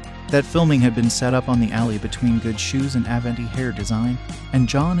 14th, that filming had been set up on the alley between Good Shoes and Avanti Hair Design, and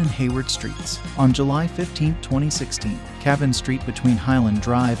John and Hayward Streets. On July 15, 2016, Cabin Street between Highland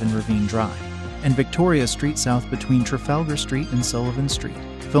Drive and Ravine Drive, and Victoria Street South between Trafalgar Street and Sullivan Street.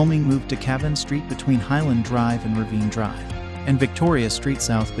 Filming moved to Cabin Street between Highland Drive and Ravine Drive. and Victoria Street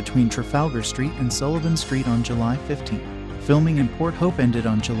South between Trafalgar Street and Sullivan Street on July 15. Filming in Port Hope ended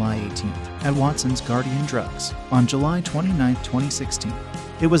on July 18th at Watson's Guardian Drugs on July 29, 2016.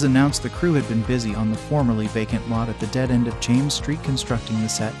 It was announced the crew had been busy on the formerly vacant lot at the dead end of James Street constructing the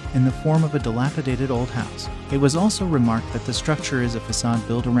set in the form of a dilapidated old house. It was also remarked that the structure is a facade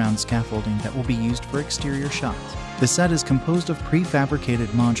built around scaffolding that will be used for exterior shots. The set is composed of prefabricated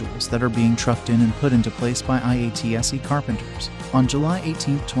modules that are being trucked in and put into place by IATSE carpenters. On July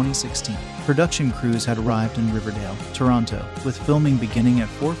 18, 2016, production crews had arrived in Riverdale, Toronto, with filming beginning at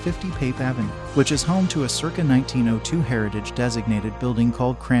 450 Pape Avenue, which is home to a circa 1902 heritage-designated building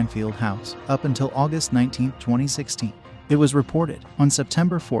called Cranfield House, up until August 19, 2016. It was reported on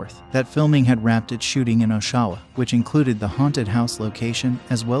September 4th that filming had wrapped its shooting in Oshawa, which included the haunted house location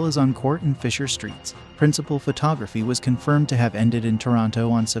as well as on Court and Fisher Streets. Principal photography was confirmed to have ended in Toronto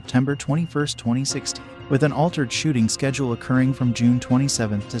on September 21, 2016, with an altered shooting schedule occurring from June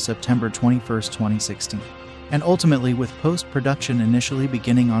 27 to September 21, 2016, and ultimately with post-production initially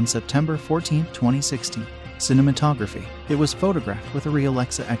beginning on September 14, 2016. Cinematography. It was photographed with a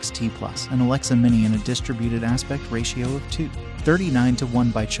Alexa XT Plus and Alexa Mini in a distributed aspect ratio of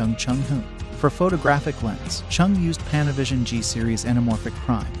 2:39:1 by Chung Chung-hoon. For photographic lens, Chung used Panavision G Series Anamorphic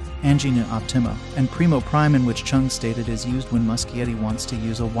Prime, Angina Optimo, and Primo Prime, in which Chung stated is used when Muschietti wants to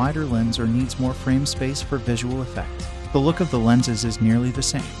use a wider lens or needs more frame space for visual effects. The look of the lenses is nearly the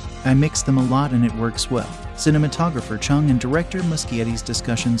same. I mix them a lot and it works well. Cinematographer Chung and director Muschietti's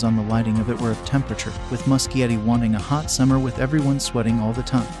discussions on the lighting of it were of temperature, with Muschietti wanting a hot summer with everyone sweating all the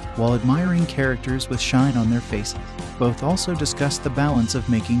time, while admiring characters with shine on their faces. Both also discussed the balance of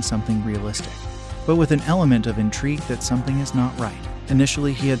making something realistic, but with an element of intrigue that something is not right.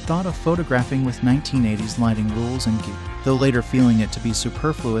 Initially, he had thought of photographing with 1980s lighting rules and gear, though later feeling it to be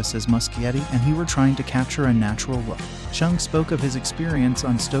superfluous as Muschietti and he were trying to capture a natural look. Chung spoke of his experience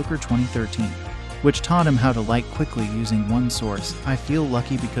on Stoker 2013, which taught him how to light quickly using one source. I feel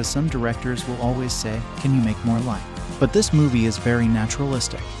lucky because some directors will always say, "Can you make more light?" But this movie is very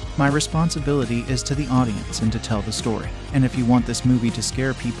naturalistic. My responsibility is to the audience and to tell the story. And if you want this movie to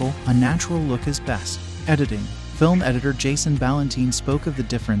scare people, a natural look is best. Editing. Film editor Jason Ballantyne spoke of the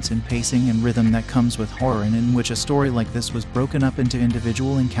difference in pacing and rhythm that comes with horror, and in which a story like this was broken up into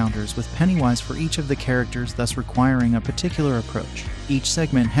individual encounters with Pennywise for each of the characters, thus requiring a particular approach. Each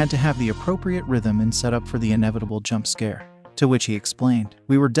segment had to have the appropriate rhythm and set up for the inevitable jump scare. To which he explained,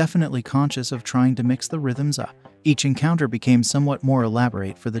 "We were definitely conscious of trying to mix the rhythms up. Each encounter became somewhat more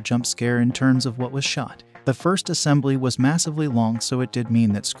elaborate for the jump scare in terms of what was shot. The first assembly was massively long, so it did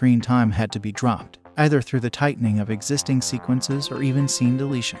mean that screen time had to be dropped, either through the tightening of existing sequences or even scene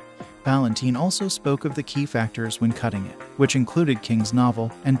deletion." Ballantyne also spoke of the key factors when cutting it, which included King's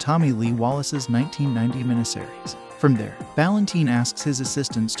novel and Tommy Lee Wallace's 1990 miniseries. From there, Ballantyne asks his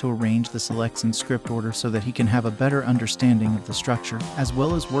assistants to arrange the selects in script order so that he can have a better understanding of the structure, as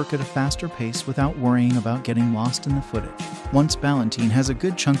well as work at a faster pace without worrying about getting lost in the footage. Once Ballantyne has a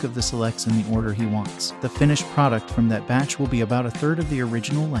good chunk of the selects in the order he wants, the finished product from that batch will be about a third of the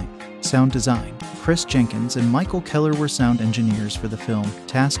original length. Sound design. Chris Jenkins and Michael Keller were sound engineers for the film,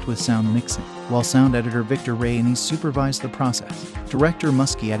 tasked with sound mixing, while sound editor Victor Rainey supervised the process. Director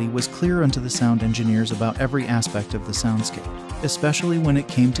Muschietti was clear unto the sound engineers about every aspect of the soundscape, especially when it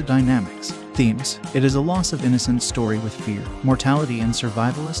came to dynamics. Themes. It is a loss of innocence story with fear, mortality, and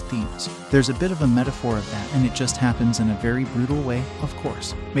survivalist themes. There's a bit of a metaphor of that, and it just happens in a very brutal way, of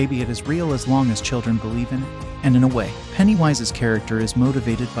course. Maybe it is real as long as children believe in it. And in a way, Pennywise's character is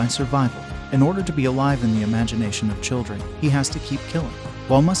motivated by survival. In order to be alive in the imagination of children, he has to keep killing.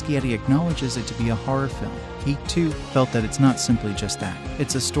 While Muschietti acknowledges it to be a horror film, he, too, felt that it's not simply just that.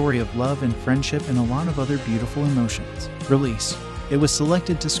 It's a story of love and friendship and a lot of other beautiful emotions. Release. It was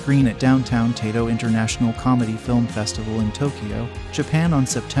selected to screen at Downtown Taito International Comedy Film Festival in Tokyo, Japan on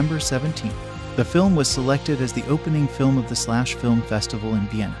September 17. The film was selected as the opening film of the Slash Film Festival in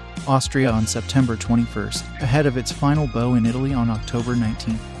Vienna, Austria on September 21st, ahead of its final bow in Italy on October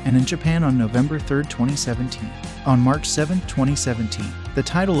 19th, and in Japan on November 3, 2017. On March 7, 2017, the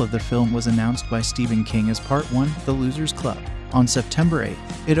title of the film was announced by Stephen King as Part 1, The Losers Club. On September 8th,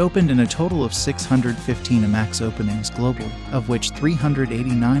 it opened in a total of 615 IMAX openings globally, of which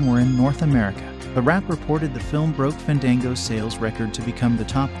 389 were in North America. The Wrap reported the film broke Fandango's sales record to become the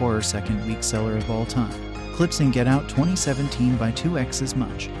top horror second-week seller of all time, eclipsing Get Out 2017 by 2x as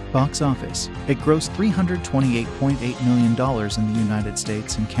much. Box office. It grossed $328.8 million in the United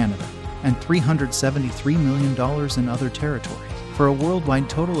States and Canada, and $373 million in other territories, for a worldwide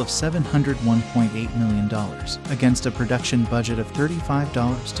total of $701.8 million, against a production budget of $35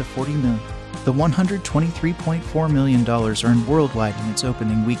 to $40 million. The $123.4 million earned worldwide in its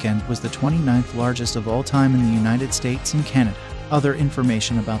opening weekend was the 29th largest of all time in the United States and Canada. Other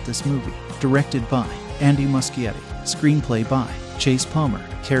information about this movie: directed by Andy Muschietti, screenplay by Chase Palmer,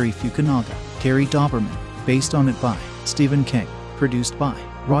 Cary Fukunaga, Gary Dauberman, based on it by Stephen King, produced by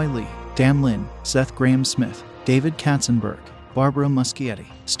Roy Lee, Dan Lin, Seth Grahame-Smith, David Katzenberg, Barbara Muschietti,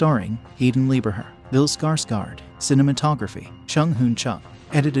 starring Jaeden Lieberher, Bill Skarsgård, cinematography Chung Hoon Chung,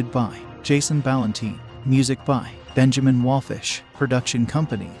 edited by Jason Ballantine, music by Benjamin Wallfish, production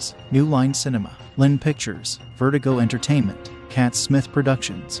companies New Line Cinema, Lynn Pictures, Vertigo Entertainment, Cat Smith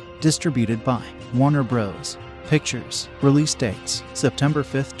Productions, distributed by Warner Bros. Pictures. Release dates: September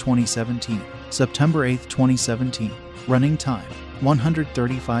 5, 2017, September 8, 2017. Running time: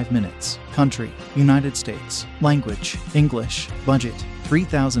 135 minutes. Country: United States. Language: English. Budget: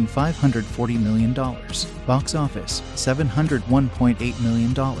 $3,540 million. Box office: $701.8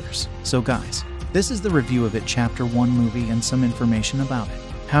 million. So guys, this is the review of it, Chapter 1 movie, and some information about it.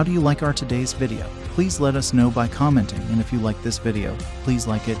 How do you like our today's video? Please let us know by commenting, and if you like this video, please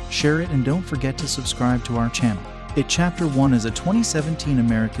like it, share it, and don't forget to subscribe to our channel. It Chapter 1 is a 2017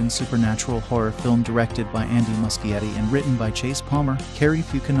 American supernatural horror film directed by Andy Muschietti and written by Chase Palmer, Cary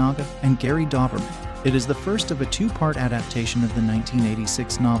Fukunaga, and Gary Dauberman. It is the first of a two-part adaptation of the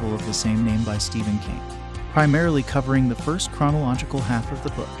 1986 novel of the same name by Stephen King, primarily covering the first chronological half of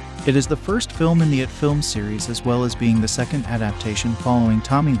the book. It is the first film in the It film series, as well as being the second adaptation following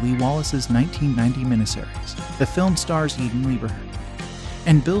Tommy Lee Wallace's 1990 miniseries. The film stars Jaeden Lieberher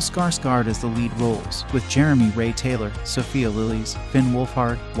and Bill Skarsgård as the lead roles, with Jeremy Ray Taylor, Sophia Lillis, Finn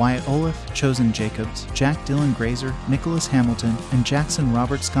Wolfhard, Wyatt Oleff, Chosen Jacobs, Jack Dylan Grazer, Nicholas Hamilton, and Jackson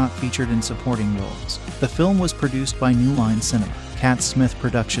Robert Scott featured in supporting roles. The film was produced by New Line Cinema, Cat Smith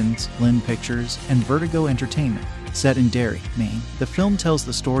Productions, Lynn Pictures, and Vertigo Entertainment. Set in Derry, Maine, the film tells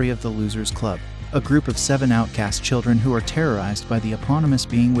the story of the Losers Club, a group of 7 outcast children who are terrorized by the eponymous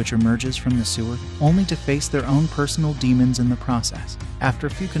being which emerges from the sewer, only to face their own personal demons in the process. After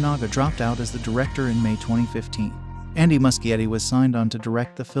Fukunaga dropped out as the director in May 2015, Andy Muschietti was signed on to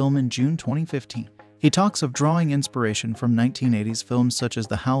direct the film in June 2015. He talks of drawing inspiration from 1980s films such as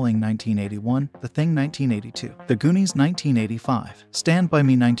The Howling 1981, The Thing 1982, The Goonies 1985, Stand By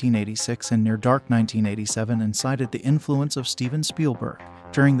Me 1986, and Near Dark 1987, and cited the influence of Steven Spielberg.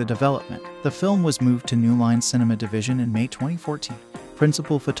 During the development, the film was moved to New Line Cinema Division in May 2014.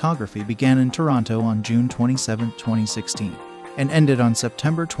 Principal photography began in Toronto on June 27, 2016, and ended on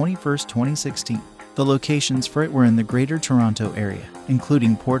September 21, 2016. The locations for it were in the Greater Toronto Area,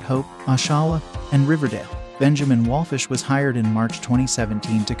 including Port Hope, Oshawa, and Riverdale. Benjamin Wallfish was hired in March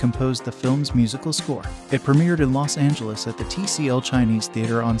 2017 to compose the film's musical score. It premiered in Los Angeles at the TCL Chinese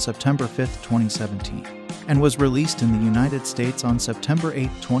Theater on September 5, 2017, and was released in the United States on September 8,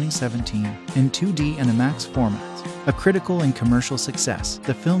 2017, in 2D and IMAX formats. A critical and commercial success,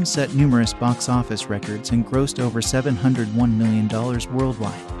 the film set numerous box office records and grossed over $701 million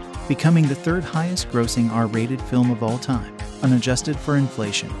worldwide, becoming the third highest grossing R-rated film of all time. Unadjusted for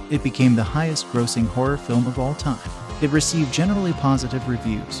inflation, it became the highest grossing horror film of all time. It received generally positive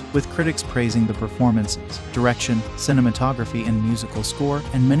reviews, with critics praising the performances, direction, cinematography, and musical score,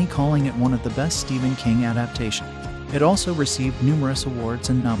 and many calling it one of the best Stephen King adaptations. It also received numerous awards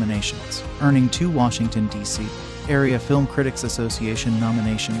and nominations, earning 2 Washington, D.C. Area Film Critics Association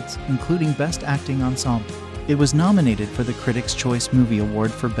nominations, including Best Acting Ensemble. It was nominated for the Critics' Choice Movie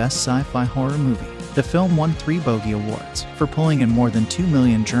Award for Best Sci-Fi Horror Movie. The film won 3 Bogey Awards for pulling in more than 2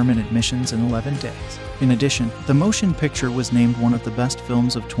 million German admissions in 11 days. In addition, the motion picture was named one of the best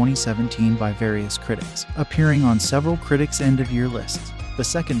films of 2017 by various critics, appearing on several critics' end-of-year lists. The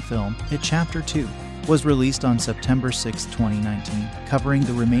second film, It Chapter 2, was released on September 6, 2019, covering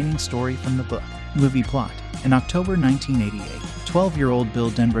the remaining story from the book. Movie plot: in October 1988, 12-year-old Bill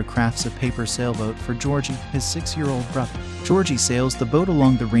Denbrough crafts a paper sailboat for Georgie, his 6-year-old brother. Georgie sails the boat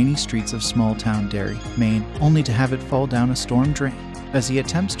along the rainy streets of small-town Derry, Maine, only to have it fall down a storm drain. As he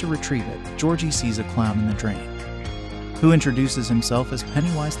attempts to retrieve it, Georgie sees a clown in the drain, who introduces himself as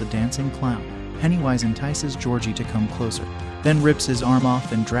Pennywise the Dancing Clown. Pennywise entices Georgie to come closer, then rips his arm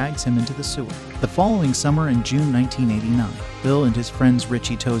off and drags him into the sewer. The following summer, in June 1989, Bill and his friends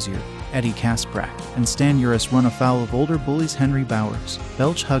Richie Tozier, Eddie Kasprak, and Stan Uris run afoul of older bullies Henry Bowers,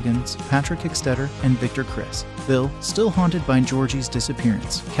 Belch Huggins, Patrick Hickstetter, and Victor Chris. Bill, still haunted by Georgie's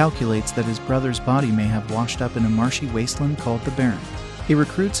disappearance, calculates that his brother's body may have washed up in a marshy wasteland called the Barrens. He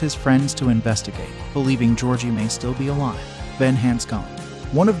recruits his friends to investigate, believing Georgie may still be alive. Ben Hanscom,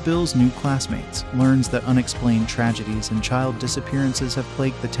 One of Bill's new classmates learns that unexplained tragedies and child disappearances have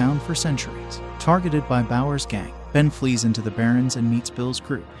plagued the town for centuries. Targeted by Bauer's gang, Ben flees into the Barrens and meets Bill's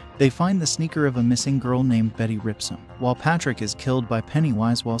crew. They find the sneaker of a missing girl named Betty Ripsom, while Patrick is killed by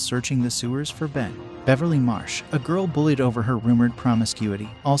Pennywise while searching the sewers for Ben. Beverly Marsh, a girl bullied over her rumored promiscuity,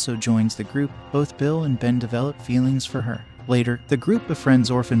 also joins the group. Both Bill and Ben develop feelings for her. Later, the group befriends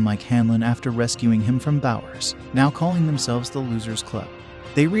orphan Mike Hanlon after rescuing him from Bowers, now calling themselves the Losers Club.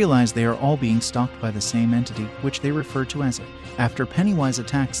 They realize they are all being stalked by the same entity, which they refer to as it. After Pennywise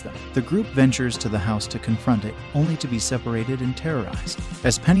attacks them, the group ventures to the house to confront it, only to be separated and terrorized.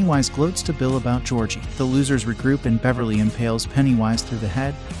 As Pennywise gloats to Bill about Georgie, the losers regroup and Beverly impales Pennywise through the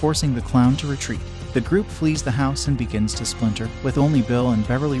head, forcing the clown to retreat. The group flees the house and begins to splinter, with only Bill and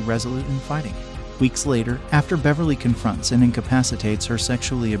Beverly resolute in fighting it. Weeks later, after Beverly confronts and incapacitates her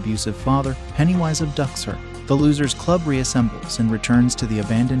sexually abusive father, Pennywise abducts her. The Losers Club reassembles and returns to the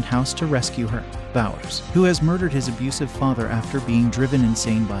abandoned house to rescue her. Bowers, who has murdered his abusive father after being driven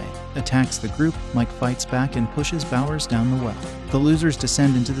insane by it, attacks the group. Mike fights back and pushes Bowers down the well. The losers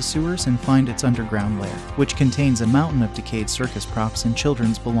descend into the sewers and find its underground lair, which contains a mountain of decayed circus props and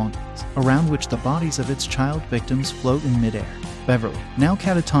children's belongings, around which the bodies of its child victims float in midair. Beverly, now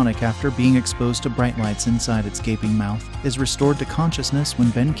catatonic after being exposed to bright lights inside its gaping mouth, is restored to consciousness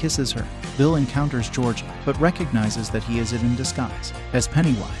when Ben kisses her. Bill encounters Georgie, but recognizes that he is it in disguise. As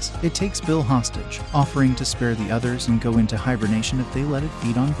Pennywise, it takes Bill hostage, offering to spare the others and go into hibernation if they let it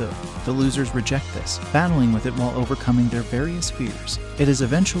feed on Bill. The losers reject this, battling with it while overcoming their various fears. It is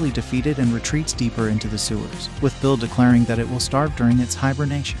eventually defeated and retreats deeper into the sewers, with Bill declaring that it will starve during its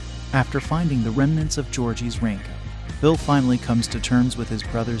hibernation. After finding the remnants of Georgie's raincoat, Bill finally comes to terms with his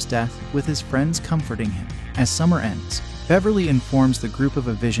brother's death, with his friends comforting him. As summer ends, Beverly informs the group of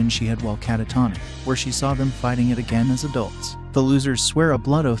a vision she had while catatonic, where she saw them fighting it again as adults. The losers swear a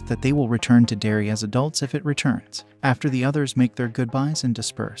blood oath that they will return to Derry as adults if it returns. After the others make their goodbyes and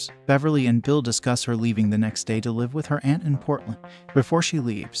disperse, Beverly and Bill discuss her leaving the next day to live with her aunt in Portland. Before she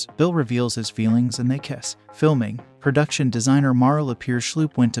leaves, Bill reveals his feelings and they kiss. Filming. Production designer Marl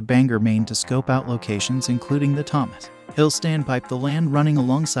Appear-Schloop went to Bangor, Maine to scope out locations including the Thomas Hill Standpipe, the land running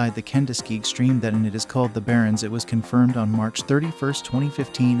alongside the Kenduskeag stream that in it is called the Barrens. It was confirmed on March 31,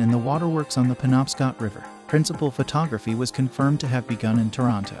 2015, and the waterworks on the Penobscot River. Principal photography was confirmed to have begun in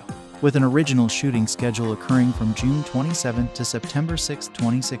Toronto, with an original shooting schedule occurring from June 27 to September 6,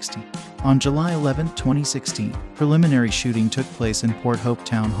 2016. On July 11, 2016, preliminary shooting took place in Port Hope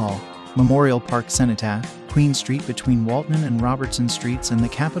Town Hall, Memorial Park Cenotaph, Queen Street between Walton and Robertson Streets, and the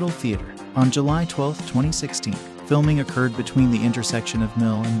Capitol Theatre. On July 12, 2016, filming occurred between the intersection of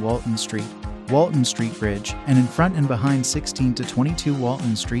Mill and Walton Street Bridge, and in front and behind 16 to 22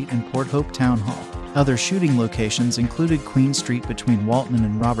 Walton Street and Port Hope Town Hall. Other shooting locations included Queen Street between Walton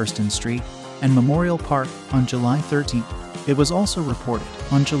and Robertson Street, and Memorial Park. On July 13th, it was also reported,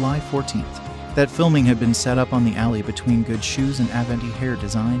 on July 14th, that filming had been set up on the alley between Good Shoes and Avanti Hair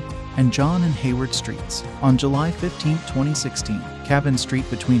Design, and John and Hayward Streets. On July 15, 2016, Cabin Street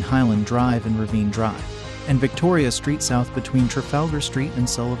between Highland Drive and Ravine Drive, and Victoria Street South between Trafalgar Street and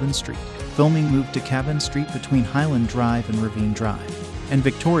Sullivan Street. Filming moved to Cabin Street between Highland Drive and Ravine Drive, and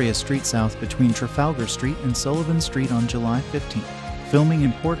Victoria Street South between Trafalgar Street and Sullivan Street on July 15th. Filming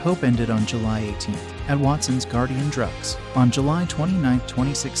in Port Hope ended on July 18th, at Watson's Guardian Drugs. On July 29,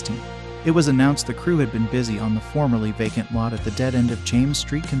 2016, it was announced the crew had been busy on the formerly vacant lot at the dead end of James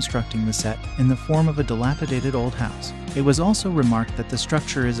Street constructing the set in the form of a dilapidated old house. It was also remarked that the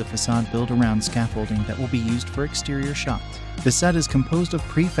structure is a facade built around scaffolding that will be used for exterior shots. The set is composed of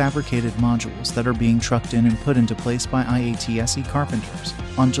prefabricated modules that are being trucked in and put into place by IATSE carpenters.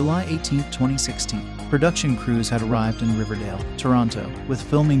 On July 18, 2016, production crews had arrived in Riverdale, Toronto, with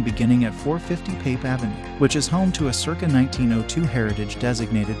filming beginning at 450 Pape Avenue, which is home to a circa 1902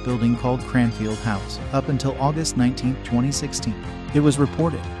 heritage-designated building called Cranfield House, up until August 19, 2016. It was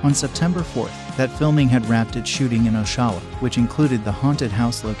reported, on September 4th, that filming had wrapped its shooting in Oshawa, which included the haunted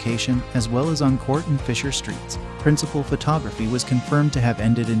house location, as well as on Court and Fisher Streets. Principal photography was confirmed to have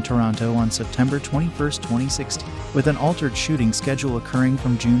ended in Toronto on September 21, 2016, with an altered shooting schedule occurring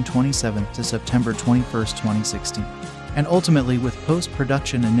from June 27 to September 21, 2016, and ultimately with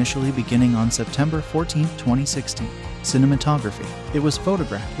post-production initially beginning on September 14, 2016. Cinematography. It was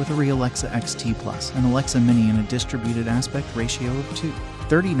photographed with a Re Alexa XT Plus and Alexa Mini in a distributed aspect ratio of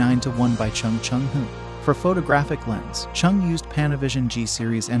 2:39:1 by Chung Hu. For photographic lens, Chung used Panavision G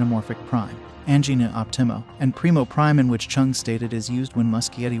Series Anamorphic Prime, Angina Optimo, and Primo Prime, in which Chung stated is used when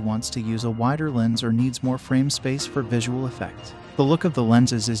Muschietti wants to use a wider lens or needs more frame space for visual effects. The look of the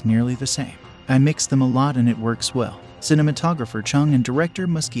lenses is nearly the same. I mix them a lot and it works well. Cinematographer Chung and director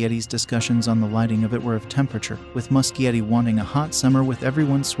Muschietti's discussions on the lighting of it were of temperature, with Muschietti wanting a hot summer with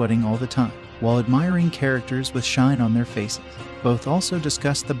everyone sweating all the time, while admiring characters with shine on their faces. Both also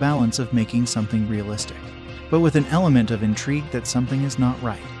discussed the balance of making something realistic, but with an element of intrigue that something is not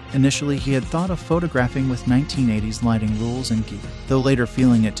right. Initially, he had thought of photographing with 1980s lighting rules and gear, though later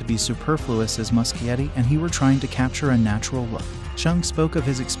feeling it to be superfluous as Muschietti and he were trying to capture a natural look. Chung spoke of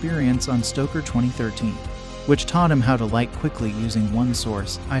his experience on Stoker 2013, which taught him how to light quickly using one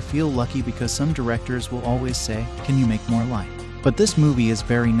source. "I feel lucky because some directors will always say, 'Can you make more light?' But this movie is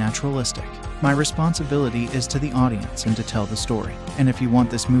very naturalistic. My responsibility is to the audience and to tell the story. And if you want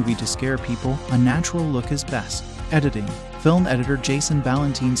this movie to scare people, a natural look is best." Editing. Film editor Jason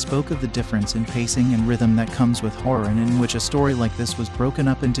Ballantyne spoke of the difference in pacing and rhythm that comes with horror, and in which a story like this was broken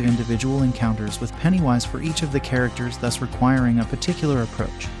up into individual encounters with Pennywise for each of the characters, thus requiring a particular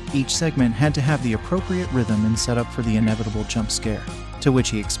approach. Each segment had to have the appropriate rhythm and setup for the inevitable jump scare. To which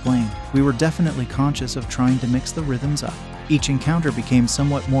he explained, "We were definitely conscious of trying to mix the rhythms up. Each encounter became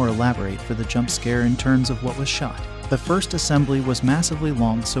somewhat more elaborate for the jump scare in terms of what was shot. The first assembly was massively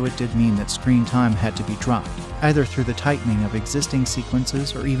long, so it did mean that screen time had to be dropped, either through the tightening of existing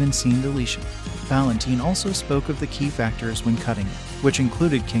sequences or even scene deletion." Ballantyne also spoke of the key factors when cutting it, which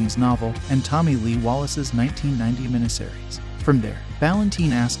included King's novel and Tommy Lee Wallace's 1990 miniseries. From there,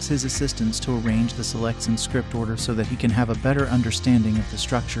 Ballantyne asks his assistants to arrange the selects in script order so that he can have a better understanding of the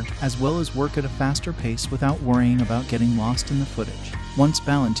structure, as well as work at a faster pace without worrying about getting lost in the footage. Once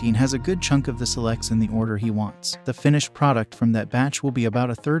Ballantyne has a good chunk of the selects in the order he wants, the finished product from that batch will be about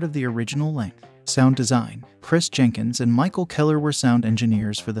a third of the original length. Sound design. Chris Jenkins and Michael Keller were sound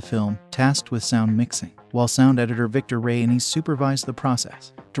engineers for the film, tasked with sound mixing, while sound editor Victor Rainey supervised the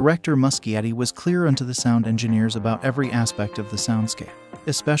process. Director Muschietti was clear unto the sound engineers about every aspect of the soundscape,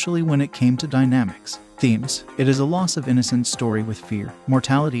 especially when it came to dynamics. Themes. It is a loss of innocence story with fear,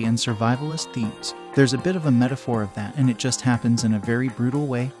 mortality, and survivalist themes. There's a bit of a metaphor of that, and it just happens in a very brutal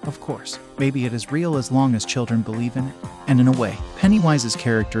way, of course. Maybe it is real as long as children believe in it. And in a way, Pennywise's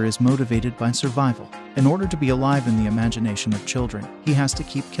character is motivated by survival. In order to be alive in the imagination of children, he has to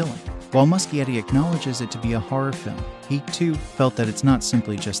keep killing. While Muschietti acknowledges it to be a horror film, he, too, felt that it's not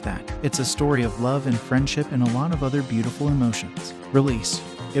simply just that. It's a story of love and friendship and a lot of other beautiful emotions. Release.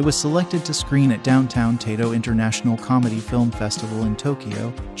 It was selected to screen at Downtown Taito International Comedy Film Festival in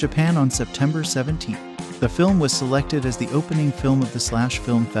Tokyo, Japan on September 17. The film was selected as the opening film of the /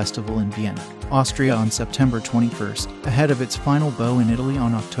 Film Festival in Vienna, Austria on September 21st, ahead of its final bow in Italy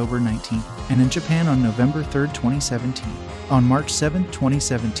on October 19, and in Japan on November 3, 2017. On March 7,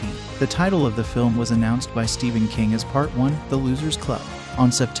 2017, the title of the film was announced by Stephen King as Part 1, The Losers Club.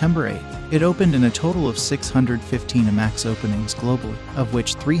 On September 8, it opened in a total of 615 IMAX openings globally, of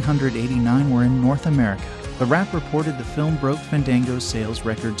which 389 were in North America. The Wrap reported the film broke Fandango's sales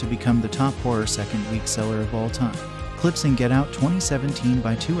record to become the top horror second-week seller of all time, eclipsing Get Out 2017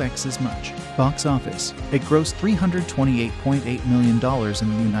 by 2x as much. Box office. It grossed $328.8 million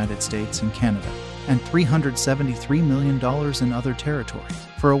in the United States and Canada, and $373 million in other territories,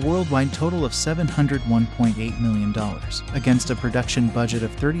 for a worldwide total of $701.8 million, against a production budget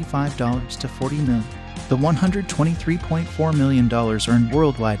of $35 to $40 million. The $123.4 million earned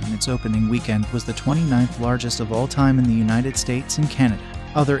worldwide in its opening weekend was the 29th largest of all time in the United States and Canada.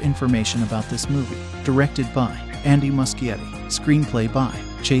 Other information about this movie. Directed by Andy Muschietti. Screenplay by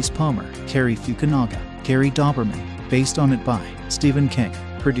Chase Palmer, Cary Fukunaga, Gary Dauberman. Based on it by Stephen King.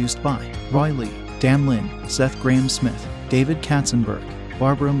 Produced by Roy Lee, Dan Lin, Seth Grahame-Smith, David Katzenberg,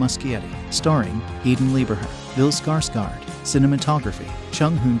 Barbara Muschietti. Starring Jaeden Lieberher, Bill Skarsgård. Cinematography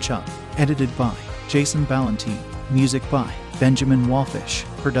Chung Hoon Chung. Edited by Jason Ballantyne. Music by Benjamin Wallfish.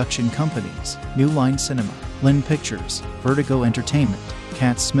 Production companies New Line Cinema, Lynn Pictures, Vertigo Entertainment,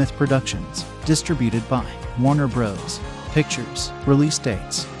 Cat Smith Productions. Distributed by Warner Bros. Pictures. Release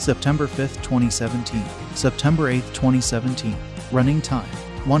dates September 5, 2017, September 8, 2017. Running time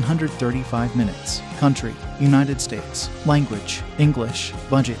 135 minutes. Country United States. Language English.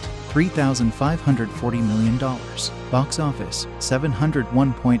 Budget $3,540 million. Box office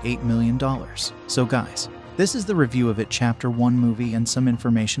 $701.8 million. So guys, this is the review of it, Chapter 1 movie, and some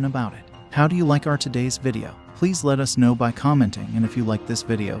information about it. How do you like our today's video? Please let us know by commenting, and if you like this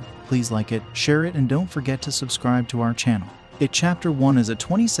video, please like it, share it, and don't forget to subscribe to our channel. It Chapter 1 is a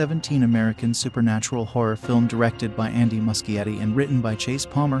 2017 American supernatural horror film directed by Andy Muschietti and written by Chase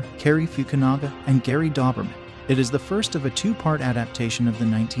Palmer, Cary Fukunaga, and Gary Dauberman. It is the first of a two-part adaptation of the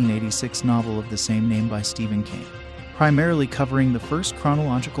 1986 novel of the same name by Stephen King, primarily covering the first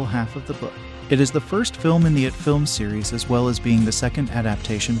chronological half of the book. It is the first film in the It film series, as well as being the second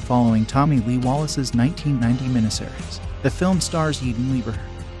adaptation following Tommy Lee Wallace's 1990 miniseries. The film stars Jaeden Lieberher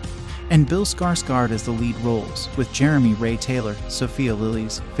and Bill Skarsgård as the lead roles, with Jeremy Ray Taylor, Sophia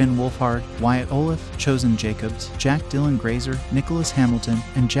Lillis, Finn Wolfhard, Wyatt Oleff, Chosen Jacobs, Jack Dylan Grazer, Nicholas Hamilton,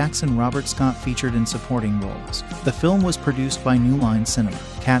 and Jackson Robert Scott featured in supporting roles. The film was produced by New Line Cinema,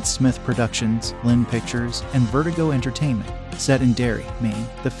 Cat Smith Productions, Lynn Pictures, and Vertigo Entertainment. Set in Derry, Maine,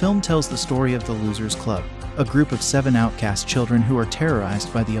 the film tells the story of the Losers Club, a group of 7 outcast children who are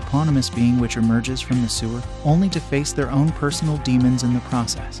terrorized by the eponymous being which emerges from the sewer, only to face their own personal demons in the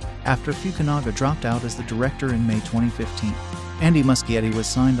process. After Fukunaga dropped out as the director in May 2015, Andy Muschietti was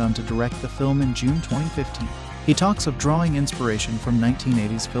signed on to direct the film in June 2015. He talks of drawing inspiration from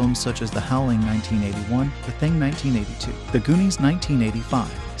 1980s films such as The Howling 1981, The Thing 1982, The Goonies 1985,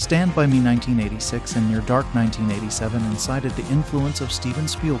 Stand By Me 1986, and Near Dark 1987, and cited the influence of Steven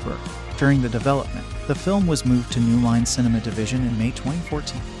Spielberg. During the development, the film was moved to New Line Cinema Division in May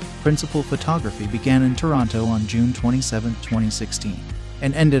 2014. Principal photography began in Toronto on June 27, 2016,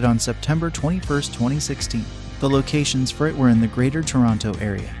 and ended on September 21, 2016. The locations for it were in the Greater Toronto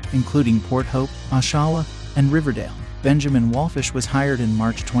Area, including Port Hope, Oshawa, and Riverdale. Benjamin Wallfisch was hired in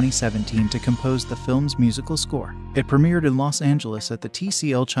March 2017 to compose the film's musical score. It premiered in Los Angeles at the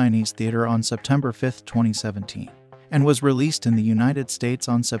TCL Chinese Theater on September 5, 2017, and was released in the United States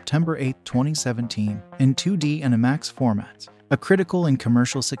on September 8, 2017, in 2D and IMAX formats. A critical and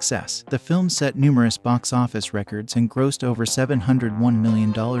commercial success, the film set numerous box office records and grossed over $701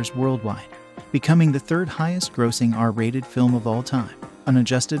 million worldwide, becoming the third highest grossing R-rated film of all time.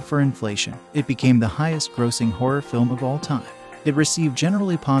 Unadjusted for inflation, it became the highest grossing horror film of all time. It received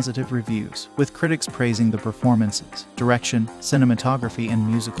generally positive reviews, with critics praising the performances, direction, cinematography, and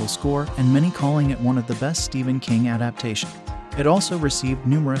musical score, and many calling it one of the best Stephen King adaptations. It also received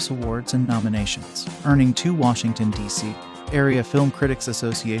numerous awards and nominations, earning 2 Washington, D.C. Area Film Critics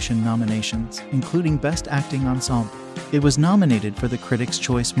Association nominations, including Best Acting Ensemble. It was nominated for the Critics'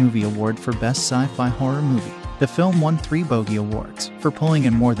 Choice Movie Award for Best Sci-Fi Horror Movie. The film won 3 Bogey Awards for pulling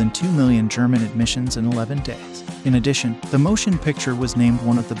in more than 2 million German admissions in 11 days. In addition, the motion picture was named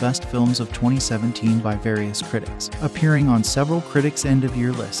one of the best films of 2017 by various critics, appearing on several critics'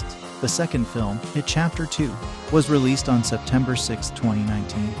 end-of-year lists. The second film, It Chapter 2, was released on September 6,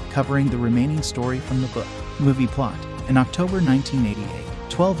 2019, covering the remaining story from the book. Movie plot. In October 1988,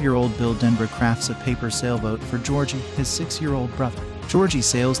 12-year-old Bill Denbrough crafts a paper sailboat for Georgie, his 6-year-old brother. Georgie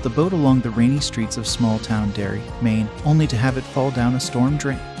sails the boat along the rainy streets of small-town Derry, Maine, only to have it fall down a storm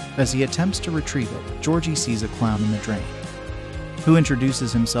drain. As he attempts to retrieve it, Georgie sees a clown in the drain, who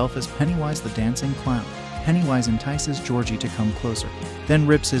introduces himself as Pennywise the Dancing Clown. Pennywise entices Georgie to come closer, then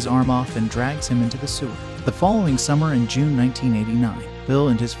rips his arm off and drags him into the sewer. The following summer in June 1989, Bill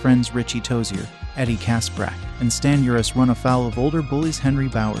and his friends Richie Tozier, Eddie Kasprak, and Stan Uris run afoul of older bullies Henry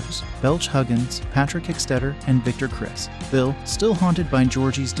Bowers, Belch Huggins, Patrick Hickstetter, and Victor Chris. Bill, still haunted by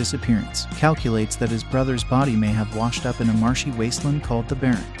Georgie's disappearance, calculates that his brother's body may have washed up in a marshy wasteland called the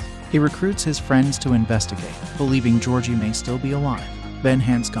Barrens. He recruits his friends to investigate, believing Georgie may still be alive. Ben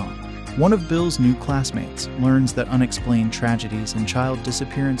Hanscom, one of Bill's new classmates, learns that unexplained tragedies and child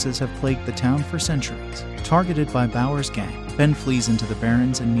disappearances have plagued the town for centuries. Targeted by Bowers' gang, Ben flees into the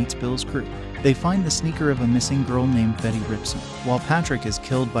Barrens and meets Bill's group. They find the sneaker of a missing girl named Betty Ripson, while Patrick is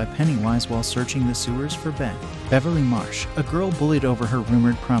killed by Pennywise while searching the sewers for Ben. Beverly Marsh, a girl bullied over her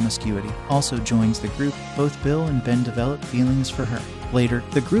rumored promiscuity, also joins the group. Both Bill and Ben develop feelings for her. Later,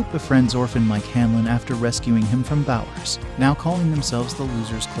 the group befriends orphan Mike Hanlon after rescuing him from Bowers, now calling themselves the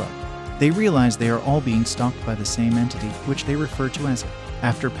Losers Club. They realize they are all being stalked by the same entity, which they refer to as it.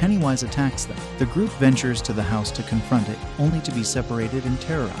 After Pennywise attacks them, the group ventures to the house to confront it, only to be separated and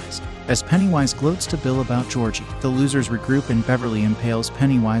terrorized. As Pennywise gloats to Bill about Georgie, the losers regroup and Beverly impales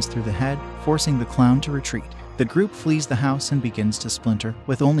Pennywise through the head, forcing the clown to retreat. The group flees the house and begins to splinter,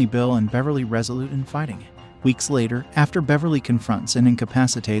 with only Bill and Beverly resolute in fighting it. Weeks later, after Beverly confronts and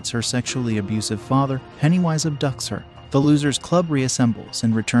incapacitates her sexually abusive father, Pennywise abducts her. The Losers Club reassembles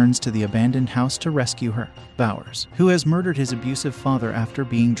and returns to the abandoned house to rescue her. Bowers, who has murdered his abusive father after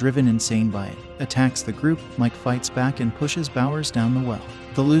being driven insane by it, attacks the group. Mike fights back and pushes Bowers down the well.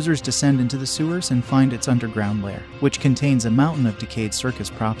 The losers descend into the sewers and find its underground lair, which contains a mountain of decayed circus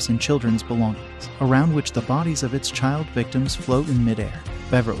props and children's belongings, around which the bodies of its child victims float in midair.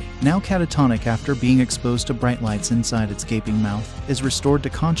 Beverly, now catatonic after being exposed to bright lights inside its gaping mouth, is restored to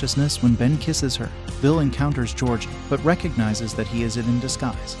consciousness when Ben kisses her. Bill encounters Georgie, but recognizes that he is it in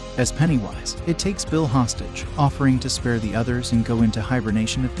disguise. As Pennywise, it takes Bill hostage, offering to spare the others and go into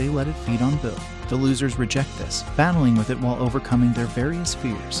hibernation if they let it feed on Bill. The losers reject this, battling with it while overcoming their various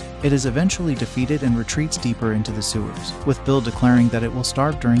fears. It is eventually defeated and retreats deeper into the sewers, with Bill declaring that it will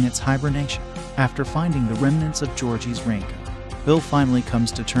starve during its hibernation. After finding the remnants of Georgie's raincoat, Bill finally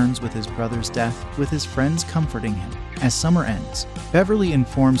comes to terms with his brother's death, with his friends comforting him. As summer ends, Beverly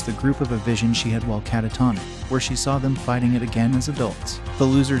informs the group of a vision she had while catatonic, where she saw them fighting it again as adults. The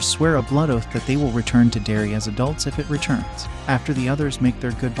losers swear a blood oath that they will return to Derry as adults if it returns. After the others make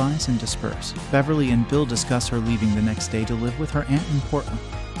their goodbyes and disperse, Beverly and Bill discuss her leaving the next day to live with her aunt in Portland.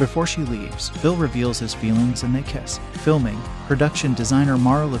 Before she leaves, Bill reveals his feelings and they kiss. Filming, production designer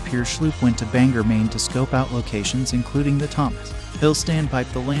Mara Lapierre-Schloop went to Bangor, Maine to scope out locations including the Thomas Hill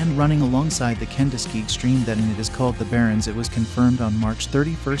Standpipe, the land running alongside the Kenduskeag stream that in it is called the Barrens. It was confirmed on March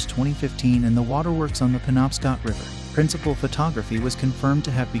 31, 2015, and the waterworks on the Penobscot River. Principal photography was confirmed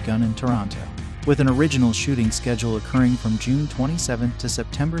to have begun in Toronto, with an original shooting schedule occurring from June 27 to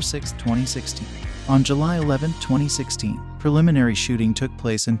September 6, 2016. On July 11, 2016, preliminary shooting took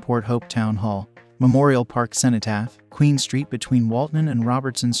place in Port Hope Town Hall, Memorial Park Cenotaph, Queen Street between Walton and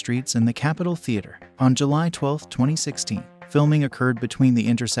Robertson Streets, and the Capitol Theatre. On July 12, 2016, filming occurred between the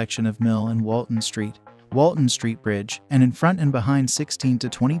intersection of Mill and Walton Street Bridge, and in front and behind 16 to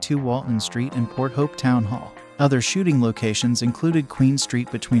 22 Walton Street and Port Hope Town Hall. Other shooting locations included Queen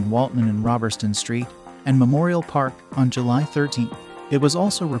Street between Walton and Robertson Street, and Memorial Park on July 13. It was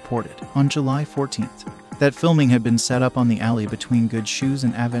also reported, on July 14th, that filming had been set up on the alley between Good Shoes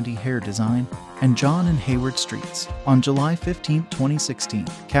and Avanti Hair Design, and John and Hayward Streets. On July 15, 2016,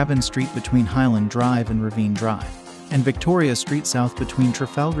 Cabin Street between Highland Drive and Ravine Drive, and Victoria Street South between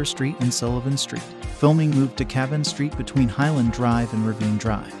Trafalgar Street and Sullivan Street. Filming moved to Cabin Street between Highland Drive and Ravine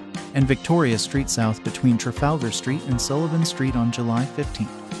Drive, and Victoria Street South between Trafalgar Street and Sullivan Street on July 15.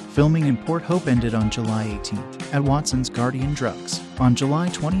 Filming in Port Hope ended on July 18th at Watson's Guardian Drugs. On July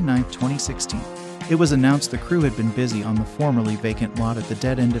 29, 2016, it was announced the crew had been busy on the formerly vacant lot at the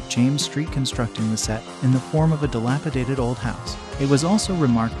dead end of James Street constructing the set in the form of a dilapidated old house. It was also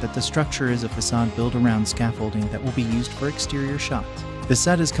remarked that the structure is a facade built around scaffolding that will be used for exterior shots. The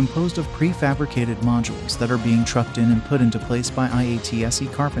set is composed of prefabricated modules that are being trucked in and put into place by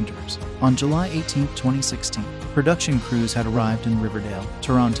IATSE carpenters. On July 18, 2016, production crews had arrived in Riverdale,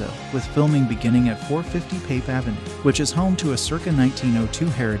 Toronto, with filming beginning at 450 Pape Avenue, which is home to a circa 1902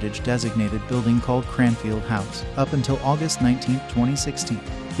 heritage-designated building called Cranfield House, up until August 19, 2016.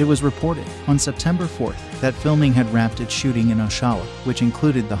 It was reported on September 4th that filming had wrapped its shooting in Oshawa, which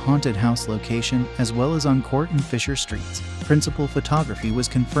included the haunted house location as well as on Court and Fisher Streets. Principal photography was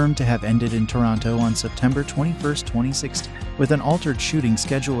confirmed to have ended in Toronto on September 21, 2016, with an altered shooting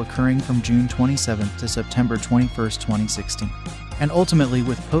schedule occurring from June 27 to September 21, 2016, and ultimately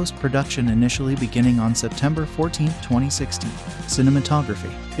with post-production initially beginning on September 14, 2016.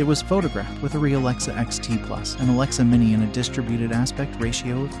 Cinematography. It was photographed with a Re Alexa XT Plus and Alexa Mini in a distributed aspect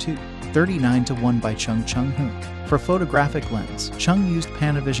ratio of 2:39:1 by Chung Hoon. For photographic lens, Chung used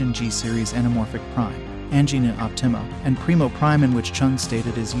Panavision G Series Anamorphic Prime, Angina Optima, and Primo Prime, in which Chung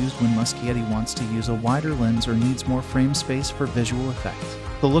stated is used when Muschietti wants to use a wider lens or needs more frame space for visual effects.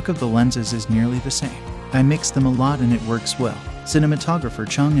 The look of the lenses is nearly the same. I mixed them a lot and it works well. Cinematographer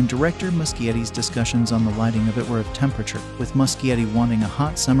Chung and director Muschietti's discussions on the lighting of it were of temperature, with Muschietti wanting a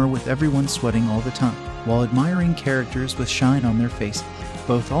hot summer with everyone sweating all the time, while admiring characters with shine on their faces.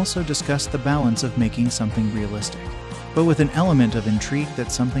 Both also discussed the balance of making something realistic, but with an element of intrigue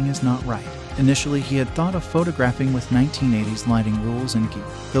that something is not right. Initially, he had thought of photographing with 1980s lighting rules and gear,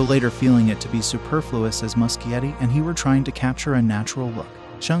 though later feeling it to be superfluous as Muschietti and he were trying to capture a natural look.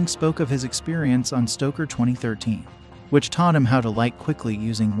 Chung spoke of his experience on Stoker 2013, which taught him how to light quickly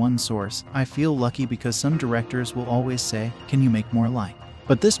using one source. I feel lucky because some directors will always say, "Can you make more light?"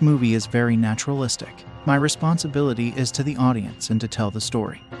 But this movie is very naturalistic. My responsibility is to the audience and to tell the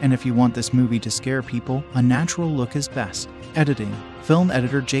story. And if you want this movie to scare people, a natural look is best. Editing. Film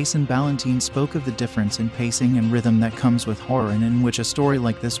editor Jason Ballantyne spoke of the difference in pacing and rhythm that comes with horror, and in which a story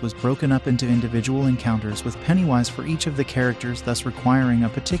like this was broken up into individual encounters with Pennywise for each of the characters, thus requiring a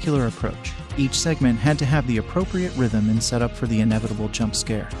particular approach. Each segment had to have the appropriate rhythm and set up for the inevitable jump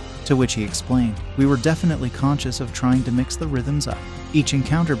scare. To which he explained, "We were definitely conscious of trying to mix the rhythms up." Each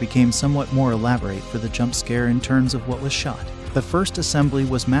encounter became somewhat more elaborate for the jump scare in terms of what was shot. The first assembly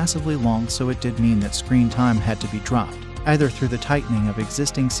was massively long, so it did mean that screen time had to be dropped, either through the tightening of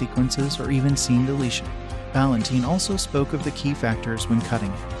existing sequences or even scene deletion. Ballantyne also spoke of the key factors when cutting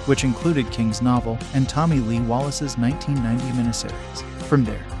it, which included King's novel and Tommy Lee Wallace's 1990 miniseries. From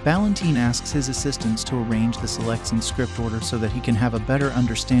there, Ballantine asks his assistants to arrange the selects in script order so that he can have a better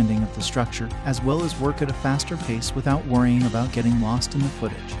understanding of the structure, as well as work at a faster pace without worrying about getting lost in the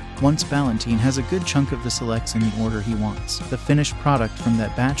footage. Once Ballantine has a good chunk of the selects in the order he wants, the finished product from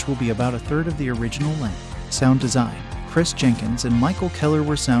that batch will be about a third of the original length. Sound design. Chris Jenkins and Michael Keller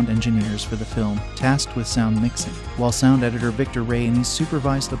were sound engineers for the film, tasked with sound mixing, while sound editor Victor Rainey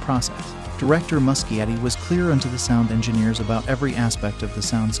supervised the process. Director Muschietti was clear unto the sound engineers about every aspect of the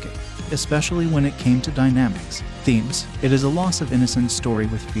soundscape, especially when it came to dynamics. Themes. It is a loss of innocence story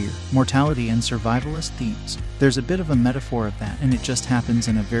with fear, mortality and survivalist themes. There's a bit of a metaphor of that, and it just happens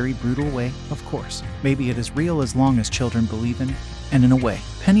in a very brutal way, of course. Maybe it is real as long as children believe in it. And in a way,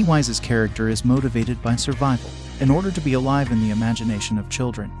 Pennywise's character is motivated by survival. In order to be alive in the imagination of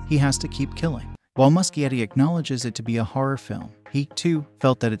children, he has to keep killing. While Muschietti acknowledges it to be a horror film, he, too,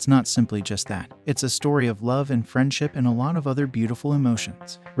 felt that it's not simply just that. It's a story of love and friendship and a lot of other beautiful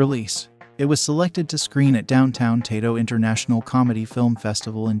emotions. Release. It was selected to screen at Downtown Taito International Comedy Film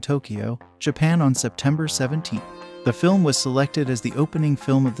Festival in Tokyo, Japan on September 17. The film was selected as the opening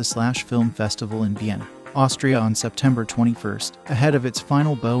film of the / Film Festival in Vienna, Austria on September 21st, ahead of its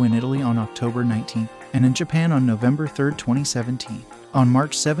final bow in Italy on October 19th, and in Japan on November 3, 2017. On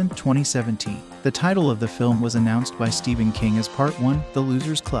March 7, 2017, the title of the film was announced by Stephen King as Part 1, The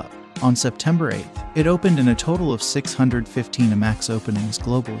Losers Club. On September 8th, it opened in a total of 615 IMAX openings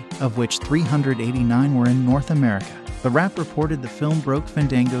globally, of which 389 were in North America. The Wrap reported the film broke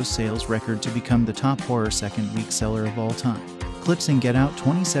Fandango's sales record to become the top horror second-week seller of all time, eclipsing Get Out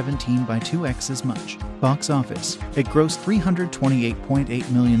 2017 by 2x as much. Box office. It grossed $328.8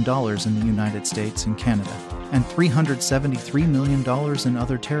 million in the United States and Canada, and $373 million in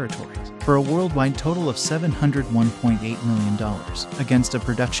other territories, for a worldwide total of $701.8 million, against a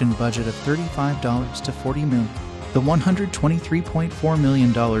production budget of $35 to $40 million. The $123.4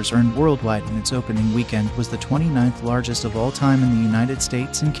 million earned worldwide in its opening weekend was the 29th largest of all time in the United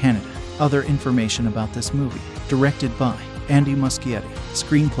States and Canada. Other information about this movie. Directed by Andy Muschietti.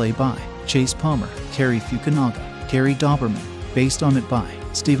 Screenplay by Chase Palmer, Cary Fukunaga, Gary Dauberman. Based on it by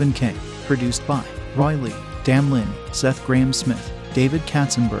Stephen King. Produced by Roy Lee, Dan Lin, Seth Grahame-Smith, David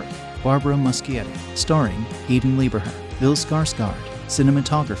Katzenberg, Barbara Muschietti. Starring Jaeden Lieberher, Bill Skarsgård.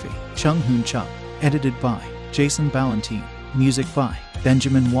 Cinematography Chung Hoon Chuk. Edited by Jason Ballantine. Music by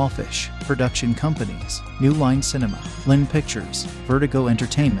Benjamin Wallfish. Production companies: New Line Cinema, Lynn Pictures, Vertigo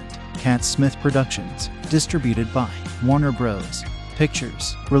Entertainment, Cat Smith Productions. Distributed by Warner Bros.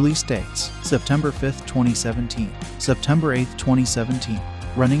 Pictures. Release dates: September 5, 2017, September 8, 2017.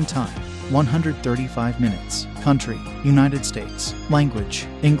 Running time: 135 minutes. Country: United States. Language: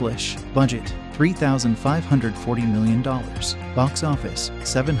 English. Budget: $3,540 million. Box office: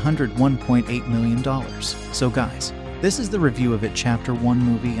 $701.8 million. So guys, this is the review of It Chapter 1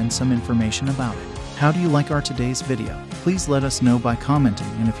 movie and some information about it. How do you like our today's video? Please let us know by commenting,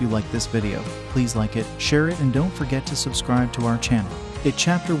 and if you like this video, please like it, share it, and don't forget to subscribe to our channel. It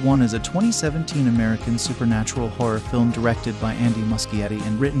Chapter 1 is a 2017 American supernatural horror film directed by Andy Muschietti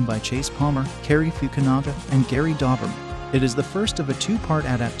and written by Chase Palmer, Cary Fukunaga, and Gary Dauberman. It is the first of a two-part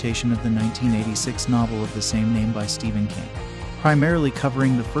adaptation of the 1986 novel of the same name by Stephen King, primarily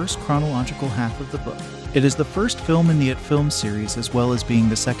covering the first chronological half of the book. It is the first film in the It film series, as well as being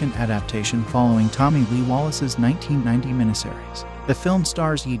the second adaptation following Tommy Lee Wallace's 1990 miniseries. The film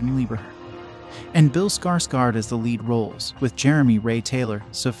stars Jaeden Lieberher and Bill Skarsgård as the lead roles, with Jeremy Ray Taylor,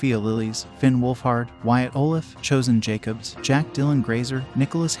 Sophia Lillis, Finn Wolfhard, Wyatt Oleff, Chosen Jacobs, Jack Dylan Grazer,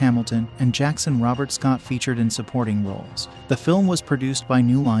 Nicholas Hamilton, and Jackson Robert Scott featured in supporting roles. The film was produced by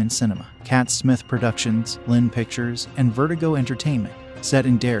New Line Cinema, Cat Smith Productions, Lynn Pictures, and Vertigo Entertainment. Set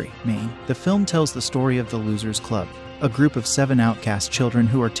in Derry, Maine, the film tells the story of the Losers Club, a group of 7 outcast children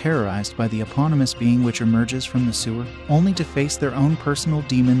who are terrorized by the eponymous being which emerges from the sewer, only to face their own personal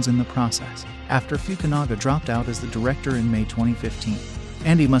demons in the process. After Fukunaga dropped out as the director in May 2015,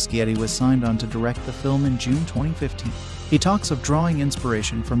 Andy Muschietti was signed on to direct the film in June 2015. He talks of drawing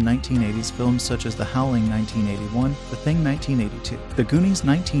inspiration from 1980s films such as The Howling 1981, The Thing 1982, The Goonies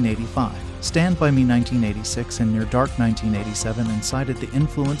 1985, Stand By Me 1986, and Near Dark 1987, and cited the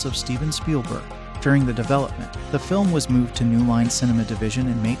influence of Steven Spielberg. During the development, the film was moved to New Line Cinema Division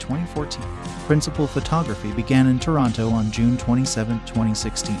in May 2014. Principal photography began in Toronto on June 27,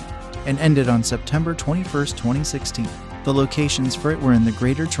 2016, and ended on September 21, 2016. The locations for it were in the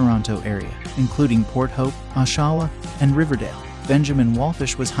Greater Toronto area, including Port Hope, Oshawa, and Riverdale. Benjamin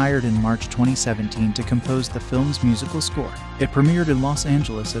Wallfish was hired in March 2017 to compose the film's musical score. It premiered in Los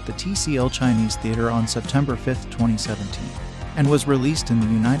Angeles at the TCL Chinese Theater on September 5, 2017, and was released in the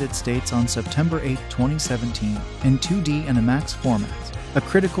United States on September 8, 2017, in 2D and IMAX formats. A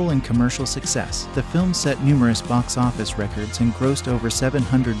critical and commercial success, the film set numerous box office records and grossed over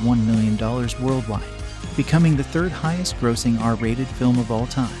 $701 million worldwide, becoming the third highest grossing R-rated film of all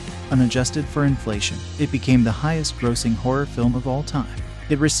time. Unadjusted for inflation, it became the highest grossing horror film of all time.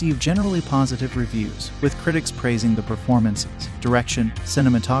 It received generally positive reviews, with critics praising the performances, direction,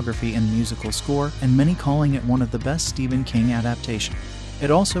 cinematography, and musical score, and many calling it one of the best Stephen King adaptations.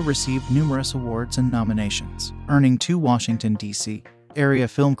 It also received numerous awards and nominations, earning 2 Washington, D.C. Area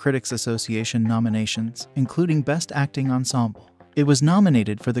Film Critics Association nominations, including Best Acting Ensemble. It was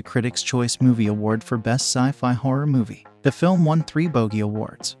nominated for the Critics' Choice Movie Award for Best Sci-Fi Horror Movie. The film won 3 Bogey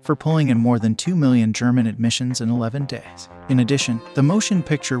Awards for pulling in more than 2 million German admissions in 11 days. In addition, the motion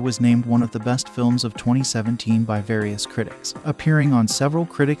picture was named one of the best films of 2017 by various critics, appearing on several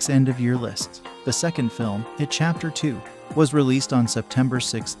critics' end-of-year lists. The second film, It Chapter 2, was released on September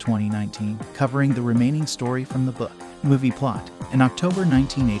 6, 2019, covering the remaining story from the book. Movie plot. In October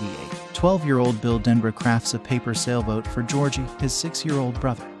 1988, 12-year-old Bill Denbrough crafts a paper sailboat for Georgie, his 6-year-old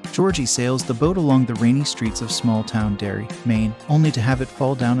brother. Georgie sails the boat along the rainy streets of small-town Derry, Maine, only to have it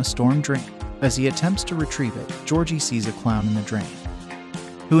fall down a storm drain. As he attempts to retrieve it, Georgie sees a clown in the drain,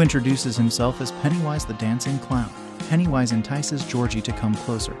 who introduces himself as Pennywise the Dancing Clown. Pennywise entices Georgie to come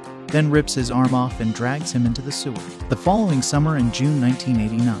closer, then rips his arm off and drags him into the sewer. The following summer in June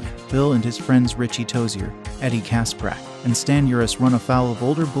 1989, Bill and his friends Richie Tozier, Eddie Kasprak, and Stan Uris run afoul of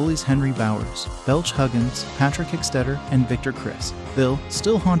older bullies Henry Bowers, Belch Huggins, Patrick Hickstetter, and Victor Chris. Bill,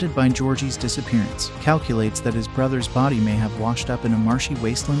 still haunted by Georgie's disappearance, calculates that his brother's body may have washed up in a marshy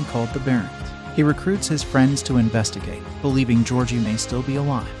wasteland called the Barrens. He recruits his friends to investigate, believing Georgie may still be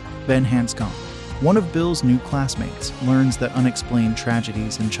alive. Ben Hanscom, one of Bill's new classmates, learns that unexplained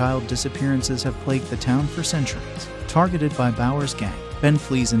tragedies and child disappearances have plagued the town for centuries. Targeted by Bowers' gang, Ben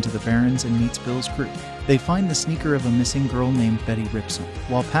flees into the Barrens and meets Bill's group. They find the sneaker of a missing girl named Betty Ripson,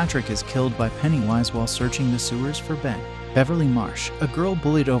 while Patrick is killed by Pennywise while searching the sewers for Ben. Beverly Marsh, a girl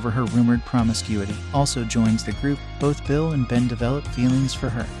bullied over her rumored promiscuity, also joins the group. Both Bill and Ben develop feelings for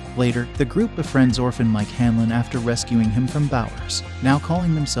her. Later, the group befriends orphan Mike Hanlon after rescuing him from Bowers, now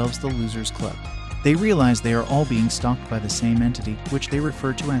calling themselves the Losers Club. They realize they are all being stalked by the same entity, which they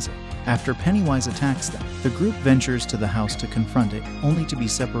refer to as it. After Pennywise attacks them, the group ventures to the house to confront it, only to be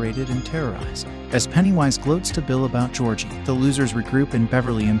separated and terrorized. As Pennywise gloats to Bill about Georgie, the losers regroup and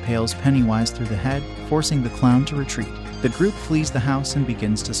Beverly impales Pennywise through the head, forcing the clown to retreat. The group flees the house and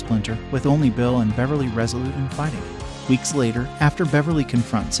begins to splinter, with only Bill and Beverly resolute in fighting it. Weeks later, after Beverly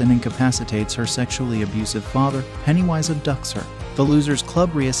confronts and incapacitates her sexually abusive father, Pennywise abducts her. The Losers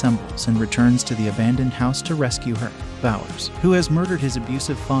Club reassembles and returns to the abandoned house to rescue her. Bowers, who has murdered his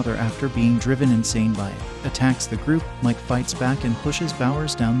abusive father after being driven insane by it, attacks the group. Mike fights back and pushes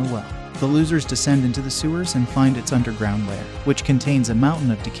Bowers down the well. The losers descend into the sewers and find its underground lair, which contains a mountain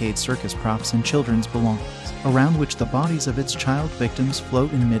of decayed circus props and children's belongings, around which the bodies of its child victims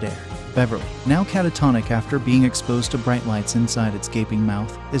float in midair. Beverly, now catatonic after being exposed to bright lights inside its gaping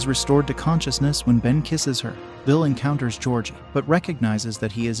mouth, is restored to consciousness when Ben kisses her. Bill encounters Georgie, but recognizes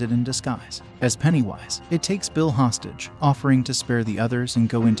that he is it in disguise. As Pennywise, it takes Bill hostage, offering to spare the others and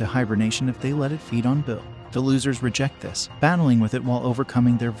go into hibernation if they let it feed on Bill. The losers reject this, battling with it while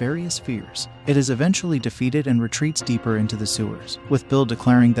overcoming their various fears. It is eventually defeated and retreats deeper into the sewers, with Bill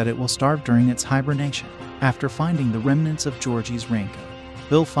declaring that it will starve during its hibernation. After finding the remnants of Georgie's raincoat,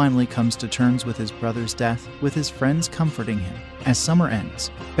 Bill finally comes to terms with his brother's death, with his friends comforting him. As summer ends,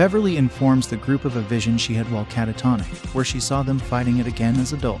 Beverly informs the group of a vision she had while catatonic, where she saw them fighting it again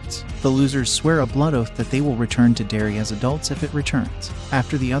as adults. The losers swear a blood oath that they will return to Derry as adults if it returns.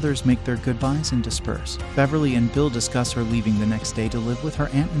 After the others make their goodbyes and disperse, Beverly and Bill discuss her leaving the next day to live with her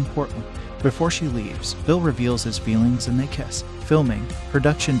aunt in Portland. Before she leaves, Bill reveals his feelings and they kiss. Filming.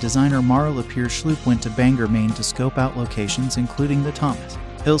 Production designer Mara Lapierre Schloop went to Bangor, Maine to scope out locations including the Thomas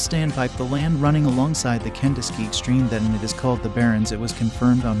Hill Standpipe, the land running alongside the Kenduskeag stream that in it is called the Barrens. It was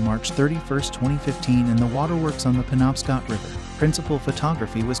confirmed on March 31, 2015 in the waterworks on the Penobscot River. Principal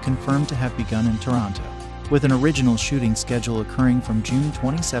photography was confirmed to have begun in Toronto, with an original shooting schedule occurring from June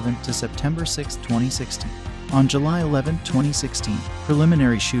 27 to September 6, 2016. On July 11, 2016,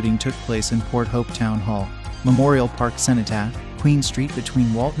 preliminary shooting took place in Port Hope Town Hall, Memorial Park Cenotaph, Queen Street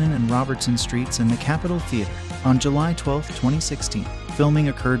between Walton and Robertson Streets, and the Capitol Theatre. On July 12, 2016, filming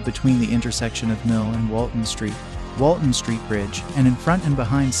occurred between the intersection of Mill and Walton Street Bridge, and in front and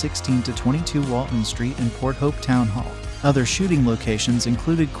behind 16 to 22 Walton Street and Port Hope Town Hall. Other shooting locations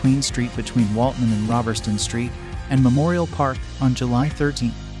included Queen Street between Walton and Robertson Street, and Memorial Park on July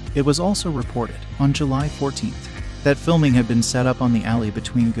 13. It was also reported, on July 14th, that filming had been set up on the alley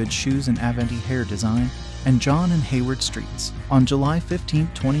between Good Shoes and Avanti Hair Design and John and Hayward Streets. On July 15,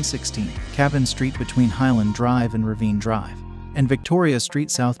 2016, Cavan Street between Highland Drive and Ravine Drive, and Victoria Street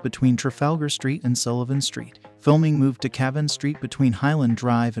South between Trafalgar Street and Sullivan Street. Filming moved to Cavan Street between Highland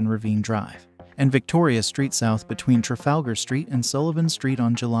Drive and Ravine Drive, and Victoria Street South between Trafalgar Street and Sullivan Street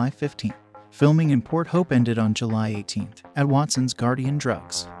on July 15. Filming in Port Hope ended on July 18th at Watson's Guardian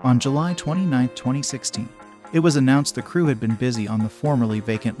Drugs. On July 29, 2016, it was announced the crew had been busy on the formerly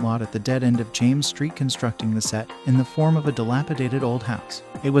vacant lot at the dead end of James Street constructing the set in the form of a dilapidated old house.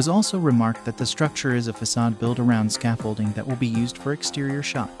 It was also remarked that the structure is a facade built around scaffolding that will be used for exterior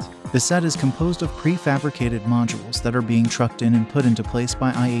shots. The set is composed of prefabricated modules that are being trucked in and put into place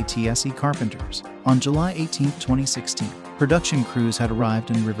by IATSE carpenters. On July 18, 2016, production crews had arrived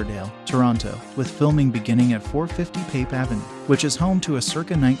in Riverdale, Toronto, with filming beginning at 450 Pape Avenue, which is home to a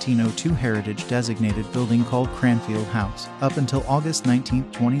circa 1902 heritage-designated building called Cranfield House, up until August 19,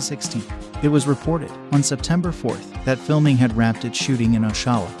 2016. It was reported on September 4th that filming had wrapped its shooting in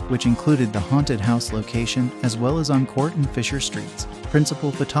Oshawa, which included the haunted house location as well as on Court and Fisher Streets.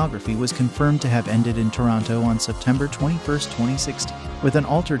 Principal photography was confirmed to have ended in Toronto on September 21, 2016, with an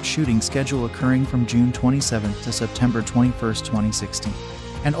altered shooting schedule occurring from June 27 to September 21, 2016,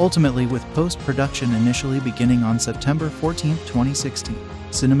 and ultimately with post-production initially beginning on September 14, 2016.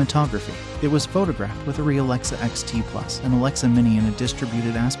 Cinematography. It was photographed with a Alexa XT Plus and Alexa Mini in a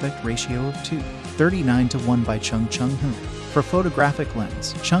distributed aspect ratio of 2:39:1 by Chung Chung-hoon. For photographic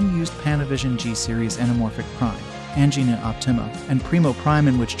lens, Chung used Panavision G Series Anamorphic Prime, Angina Optima, and Primo Prime,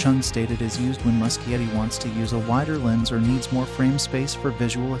 in which Chung stated is used when Muschietti wants to use a wider lens or needs more frame space for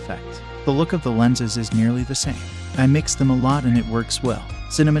visual effects. The look of the lenses is nearly the same. I mix them a lot and it works well.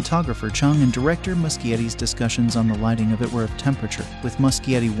 Cinematographer Chung and director Muschietti's discussions on the lighting of it were of temperature, with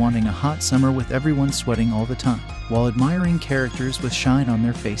Muschietti wanting a hot summer with everyone sweating all the time, while admiring characters with shine on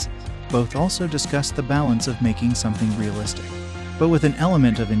their faces. Both also discussed the balance of making something realistic, but with an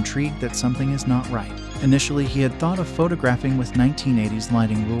element of intrigue that something is not right. Initially, he had thought of photographing with 1980s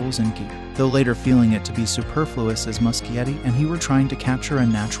lighting rules and gear, though later feeling it to be superfluous as Muschietti and he were trying to capture a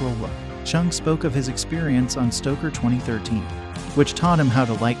natural look. Chung spoke of his experience on Stoker 2013, which taught him how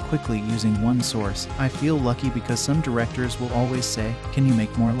to light quickly using one source. I feel lucky because some directors will always say, "Can you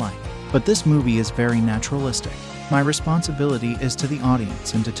make more light?" But this movie is very naturalistic. My responsibility is to the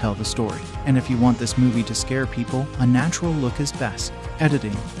audience and to tell the story. And if you want this movie to scare people, a natural look is best.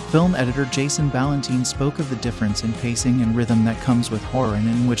 Editing. Film editor Jason Ballantine spoke of the difference in pacing and rhythm that comes with horror, and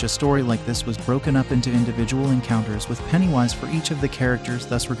in which a story like this was broken up into individual encounters with Pennywise for each of the characters,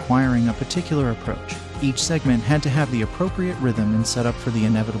 thus requiring a particular approach. Each segment had to have the appropriate rhythm and set up for the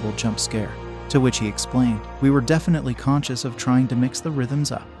inevitable jump scare. To which he explained, "We were definitely conscious of trying to mix the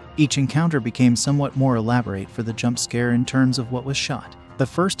rhythms up." Each encounter became somewhat more elaborate for the jump scare in terms of what was shot. The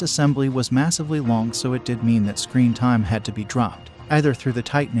first assembly was massively long, so it did mean that screen time had to be dropped, either through the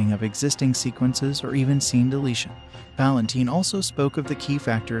tightening of existing sequences or even scene deletion. Ballantine also spoke of the key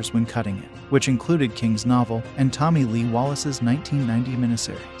factors when cutting it, which included King's novel and Tommy Lee Wallace's 1990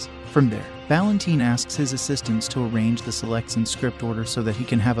 miniseries. From there, Ballantine asks his assistants to arrange the selects in script order so that he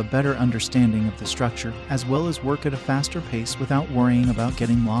can have a better understanding of the structure, as well as work at a faster pace without worrying about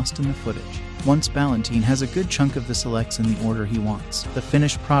getting lost in the footage. Once Ballantine has a good chunk of the selects in the order he wants, the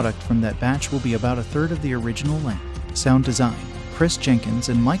finished product from that batch will be about a third of the original length. Sound design. Chris Jenkins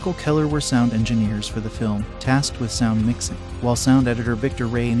and Michael Keller were sound engineers for the film, tasked with sound mixing, while sound editor Victor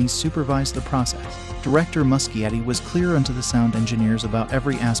Rainey supervised the process. Director Muschietti was clear unto the sound engineers about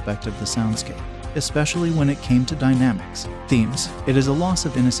every aspect of the soundscape, especially when it came to dynamics. Themes. It is a loss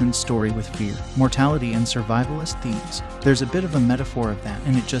of innocence story with fear, mortality, and survivalist themes. There's a bit of a metaphor of that,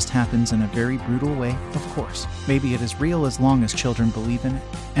 and it just happens in a very brutal way, of course. Maybe it is real as long as children believe in it.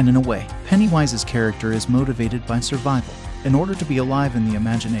 And in a way, Pennywise's character is motivated by survival. In order to be alive in the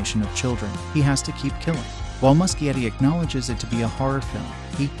imagination of children, he has to keep killing. While Muschietti acknowledges it to be a horror film,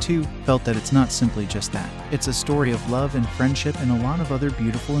 he, too, felt that it's not simply just that. It's a story of love and friendship and a lot of other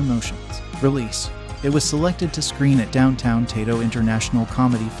beautiful emotions. Release. It was selected to screen at Downtown Taito International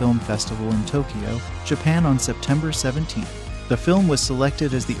Comedy Film Festival in Tokyo, Japan on September 17th. The film was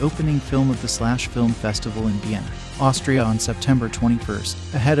selected as the opening film of the Slash Film Festival in Vienna, Austria on September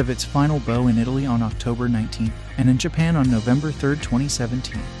 21st, ahead of its final bow in Italy on October 19th, and in Japan on November 3,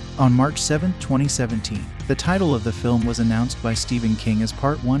 2017. On March 7, 2017, the title of the film was announced by Stephen King as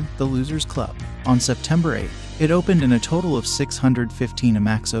Part 1, The Losers Club. On September 8, it opened in a total of 615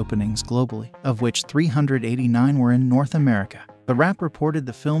 IMAX openings globally, of which 389 were in North America. The Wrap reported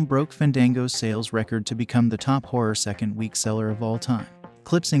the film broke Fandango's sales record to become the top horror second-week seller of all time,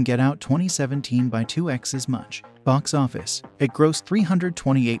 eclipsing Get Out 2017 by 2x as much. Box office. It grossed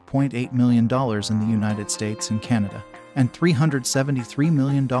 $328.8 million in the United States and Canada, and $373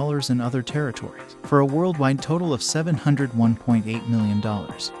 million in other territories, for a worldwide total of $701.8 million,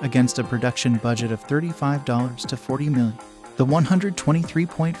 against a production budget of $35 to $40 million. The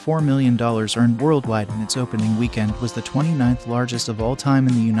 $123.4 million earned worldwide in its opening weekend was the 29th largest of all time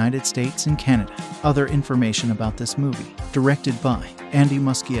in the United States and Canada. Other information about this movie. Directed by Andy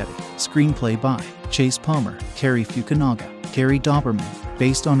Muschietti. Screenplay by Chase Palmer, Cary Fukunaga, Gary Dauberman.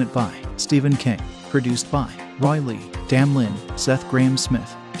 Based on it by Stephen King. Produced by Roy Lee, Dan Lin, Seth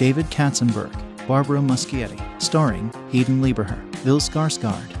Grahame-Smith, David Katzenberg, Barbara Muschietti. Starring Jaeden Lieberher, Bill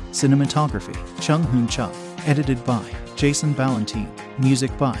Skarsgård. Cinematography Chung Hoon Chung. Edited by Jason Ballantine.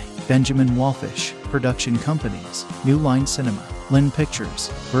 Music by Benjamin Wallfish. Production companies New Line Cinema, Lynn Pictures,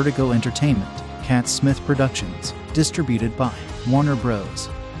 Vertigo Entertainment, Cat Smith Productions. Distributed by Warner Bros.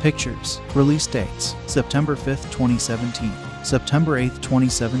 Pictures. Release dates September 5, 2017, September 8,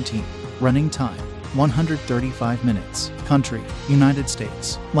 2017. Running time 135 minutes. Country United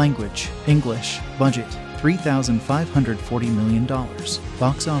States. Language English. Budget $3,540 million.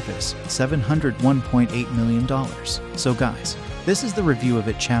 Box office $701.8 million. So guys, this is the review of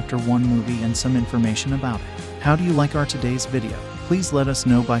it, Chapter 1 movie, and some information about it. How do you like our today's video? Please let us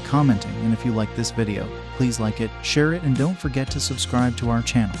know by commenting, and if you like this video, please like it, share it, and don't forget to subscribe to our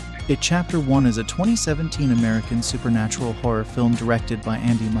channel. It Chapter 1 is a 2017 American supernatural horror film directed by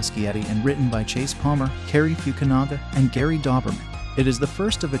Andy Muschietti and written by Chase Palmer, Cary Fukunaga, and Gary Dauberman. It is the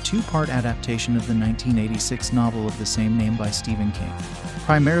first of a two-part adaptation of the 1986 novel of the same name by Stephen King,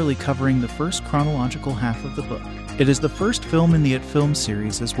 primarily covering the first chronological half of the book. It is the first film in the It film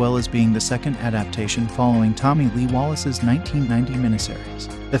series, as well as being the second adaptation following Tommy Lee Wallace's 1990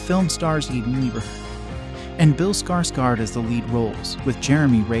 miniseries. The film stars Jaeden Lieberher and Bill Skarsgård as the lead roles, with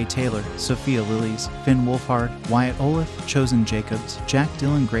Jeremy Ray Taylor, Sophia Lillis, Finn Wolfhard, Wyatt Oleff, Chosen Jacobs, Jack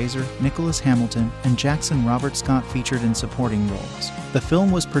Dylan Grazer, Nicholas Hamilton, and Jackson Robert Scott featured in supporting roles. The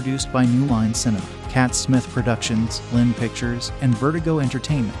film was produced by New Line Cinema, Cat Smith Productions, Lynn Pictures, and Vertigo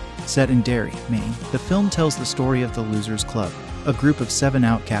Entertainment. Set in Derry, Maine, the film tells the story of the Losers Club, a group of 7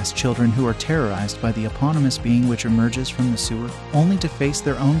 outcast children who are terrorized by the eponymous being which emerges from the sewer, only to face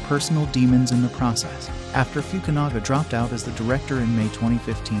their own personal demons in the process. After Fukunaga dropped out as the director in May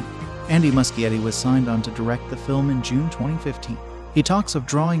 2015, Andy Muschietti was signed on to direct the film in June 2015. He talks of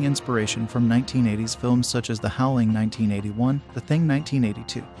drawing inspiration from 1980s films such as The Howling 1981, The Thing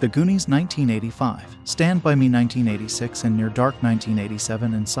 1982, The Goonies 1985, Stand By Me 1986, and Near Dark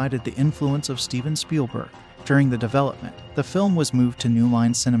 1987, and cited the influence of Steven Spielberg. During the development, the film was moved to New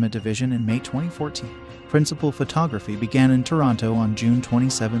Line Cinema Division in May 2014. Principal photography began in Toronto on June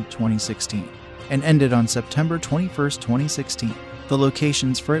 27, 2016, and ended on September 21, 2016. The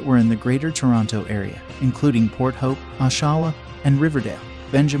locations for it were in the Greater Toronto Area, including Port Hope, Oshawa, and Riverdale.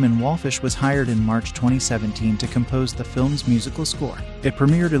 Benjamin Wallfish was hired in March 2017 to compose the film's musical score. It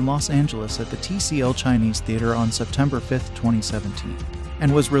premiered in Los Angeles at the TCL Chinese Theater on September 5, 2017,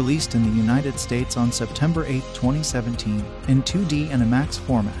 and was released in the United States on September 8, 2017, in 2D and IMAX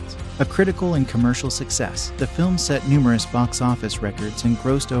formats. A critical and commercial success, the film set numerous box office records and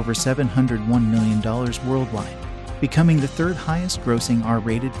grossed over $701 million worldwide, becoming the third highest grossing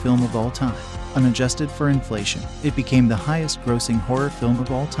R-rated film of all time. Unadjusted for inflation, it became the highest grossing horror film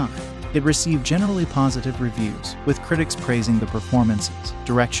of all time. It received generally positive reviews, with critics praising the performances,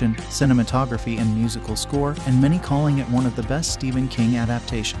 direction, cinematography, and musical score, and many calling it one of the best Stephen King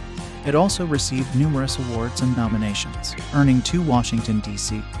adaptations. It also received numerous awards and nominations, earning 2 Washington,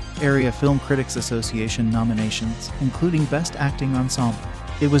 D.C. Area Film Critics Association nominations, including Best Acting Ensemble.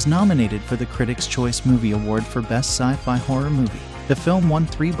 It was nominated for the Critics' Choice Movie Award for Best Sci-Fi Horror Movie. The film won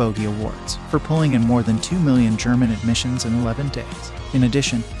 3 Bogey Awards for pulling in more than 2 million German admissions in 11 days. In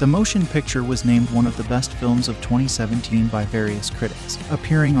addition, the motion picture was named one of the best films of 2017 by various critics,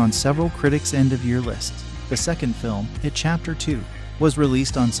 appearing on several critics' end-of-year lists. The second film, It Chapter 2, was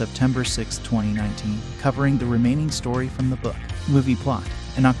released on September 6, 2019, covering the remaining story from the book. Movie plot.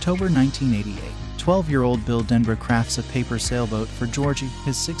 In October 1988, 12-year-old Bill Denbrough crafts a paper sailboat for Georgie,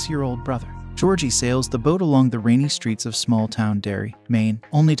 his 6-year-old brother. Georgie sails the boat along the rainy streets of small-town Derry, Maine,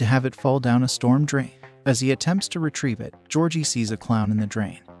 only to have it fall down a storm drain. As he attempts to retrieve it, Georgie sees a clown in the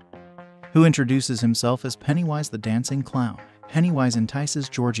drain, who introduces himself as Pennywise the Dancing Clown. Pennywise entices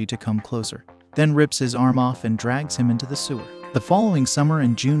Georgie to come closer, then rips his arm off and drags him into the sewer. The following summer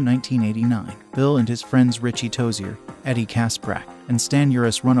in June 1989, Bill and his friends Richie Tozier, Eddie Kasprak, and Stan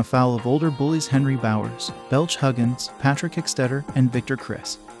Uris run afoul of older bullies Henry Bowers, Belch Huggins, Patrick Exeter, and Victor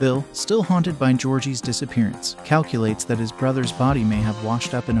Chris. Bill, still haunted by Georgie's disappearance, calculates that his brother's body may have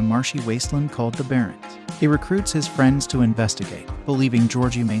washed up in a marshy wasteland called the Barrens. He recruits his friends to investigate, believing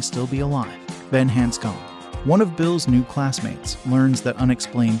Georgie may still be alive. Ben Hanscom, one of Bill's new classmates, learns that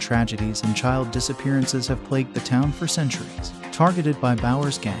unexplained tragedies and child disappearances have plagued the town for centuries. Targeted by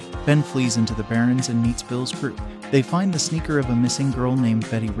Bowers' gang, Ben flees into the Barrens and meets Bill's group. They find the sneaker of a missing girl named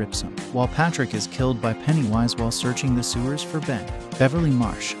Betty Ripsum, while Patrick is killed by Pennywise while searching the sewers for Ben. Beverly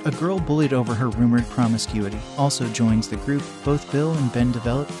Marsh, a girl bullied over her rumored promiscuity, also joins the group. Both Bill and Ben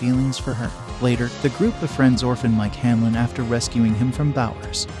develop feelings for her. Later, the group befriends orphan Mike Hanlon after rescuing him from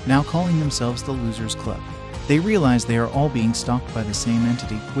Bowers, now calling themselves the Losers Club. They realize they are all being stalked by the same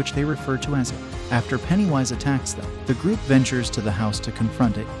entity, which they refer to as it. After Pennywise attacks them, the group ventures to the house to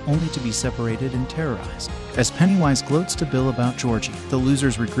confront it, only to be separated and terrorized. As Pennywise gloats to Bill about Georgie, the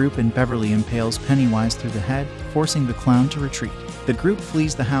losers regroup and Beverly impales Pennywise through the head, forcing the clown to retreat. The group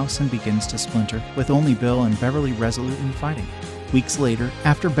flees the house and begins to splinter, with only Bill and Beverly resolute in fighting it. Weeks later,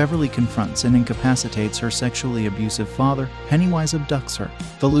 after Beverly confronts and incapacitates her sexually abusive father, Pennywise abducts her.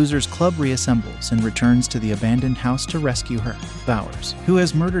 The Losers Club reassembles and returns to the abandoned house to rescue her. Bowers, who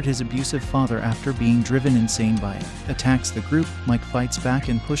has murdered his abusive father after being driven insane by it, attacks the group. Mike fights back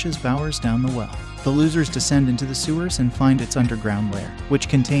and pushes Bowers down the well. The losers descend into the sewers and find its underground lair, which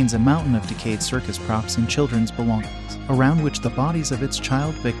contains a mountain of decayed circus props and children's belongings, around which the bodies of its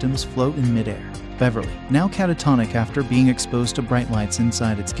child victims float in midair. Beverly, now catatonic after being exposed to bright lights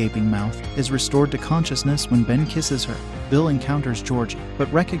inside its gaping mouth, is restored to consciousness when Ben kisses her. Bill encounters Georgie,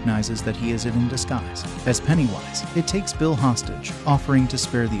 but recognizes that he is it in disguise. As Pennywise, it takes Bill hostage, offering to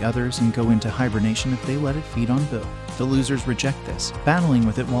spare the others and go into hibernation if they let it feed on Bill. The losers reject this, battling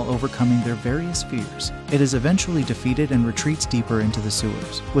with it while overcoming their various fears. It is eventually defeated and retreats deeper into the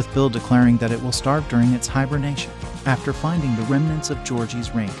sewers, with Bill declaring that it will starve during its hibernation. After finding the remnants of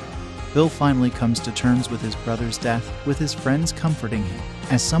Georgie's raincoat, Bill finally comes to terms with his brother's death, with his friends comforting him.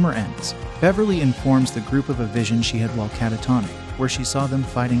 As summer ends, Beverly informs the group of a vision she had while catatonic, where she saw them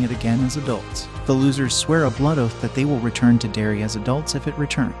fighting it again as adults. The losers swear a blood oath that they will return to Derry as adults if it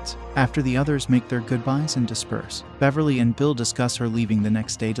returns. After the others make their goodbyes and disperse, Beverly and Bill discuss her leaving the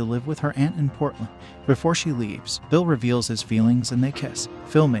next day to live with her aunt in Portland. Before she leaves, Bill reveals his feelings and they kiss.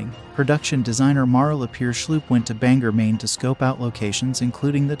 Filming, production designer Mara Lapierre-Schloop went to Bangor, Maine to scope out locations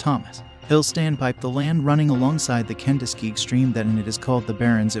including the Thomas Hill Standpipe, the land running alongside the Kenduskeag stream that in it is called the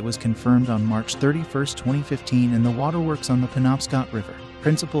Barrens. It was confirmed on March 31, 2015 in the waterworks on the Penobscot River.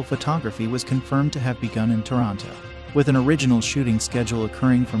 Principal photography was confirmed to have begun in Toronto, with an original shooting schedule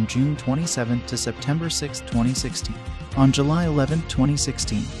occurring from June 27 to September 6, 2016. On July 11,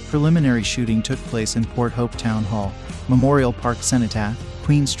 2016, preliminary shooting took place in Port Hope Town Hall, Memorial Park Cenotaph,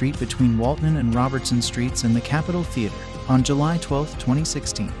 Queen Street between Walton and Robertson Streets, and the Capitol Theatre. On July 12,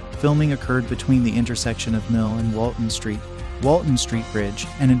 2016, filming occurred between the intersection of Mill and Walton Street Bridge,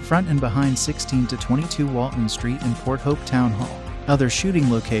 and in front and behind 16 to 22 Walton Street in Port Hope Town Hall. Other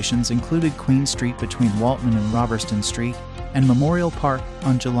shooting locations included Queen Street between Walton and Robertson Street, and Memorial Park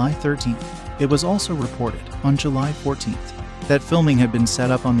on July 13th. It was also reported, on July 14th, that filming had been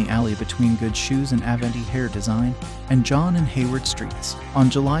set up on the alley between Good Shoes and Avanti Hair Design, and John and Hayward Streets. On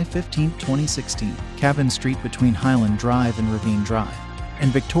July 15, 2016, Cabin Street between Highland Drive and Ravine Drive,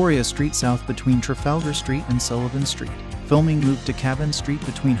 and Victoria Street South between Trafalgar Street and Sullivan Street. Filming moved to Cabin Street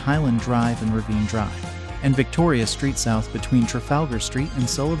between Highland Drive and Ravine Drive, and Victoria Street South between Trafalgar Street and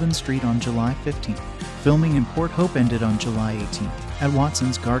Sullivan Street on July 15th. Filming in Port Hope ended on July 18th at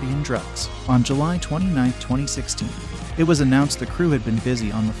Watson's Guardian Drugs. On July 29, 2016, it was announced the crew had been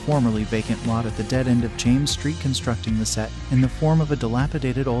busy on the formerly vacant lot at the dead end of James Street constructing the set in the form of a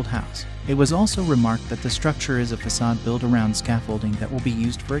dilapidated old house. It was also remarked that the structure is a facade built around scaffolding that will be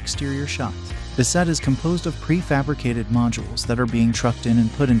used for exterior shots. The set is composed of prefabricated modules that are being trucked in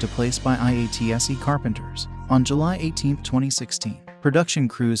and put into place by IATSE carpenters. On July 18, 2016, production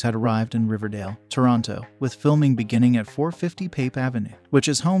crews had arrived in Riverdale, Toronto, with filming beginning at 450 Pape Avenue, which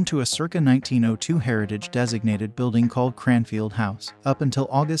is home to a circa 1902 heritage-designated building called Cranfield House, up until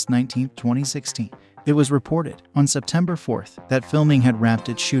August 19, 2016. It was reported, on September 4th, that filming had wrapped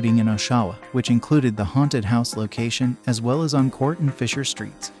its shooting in Oshawa, which included the haunted house location, as well as on Court and Fisher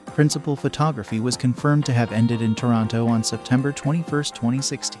Streets. Principal photography was confirmed to have ended in Toronto on September 21,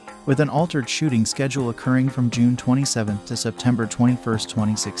 2016, with an altered shooting schedule occurring from June 27 to September 21,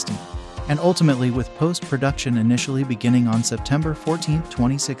 2016, and ultimately with post-production initially beginning on September 14,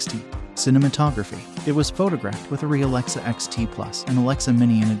 2016. Cinematography. It was photographed with a Alexa XT Plus and Alexa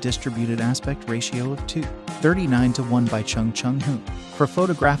Mini in a distributed aspect ratio of 2:39:1 by Chung Chung-hoon. For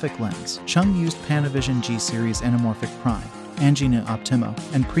photographic lens, Chung used Panavision G Series Anamorphic Prime, Angina Optimo,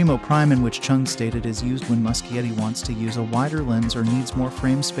 and Primo Prime, in which Chung stated is used when Muschietti wants to use a wider lens or needs more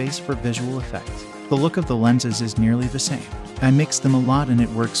frame space for visual effects. The look of the lenses is nearly the same. I mixed them a lot and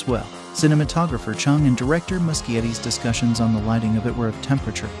it works well. Cinematographer Chung and director Muschietti's discussions on the lighting of it were of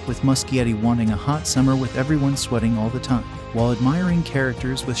temperature, with Muschietti wanting a hot summer with everyone sweating all the time, while admiring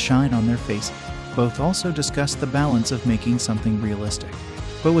characters with shine on their faces. Both also discussed the balance of making something realistic,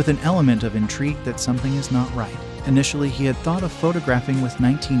 but with an element of intrigue that something is not right. Initially, he had thought of photographing with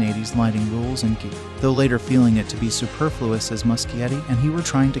 1980s lighting rules and gear, though later feeling it to be superfluous as Muschietti and he were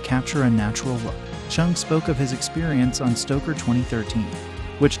trying to capture a natural look. Chung spoke of his experience on Stoker 2013,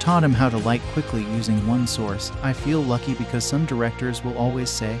 which taught him how to light quickly using one source. I feel lucky because some directors will always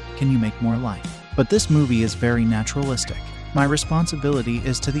say, "Can you make more light?" But this movie is very naturalistic. My responsibility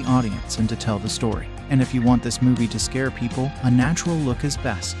is to the audience and to tell the story. And if you want this movie to scare people, a natural look is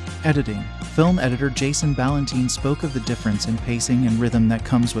best. Editing. Film editor Jason Ballantyne spoke of the difference in pacing and rhythm that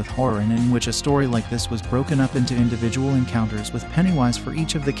comes with horror, and in which a story like this was broken up into individual encounters with Pennywise for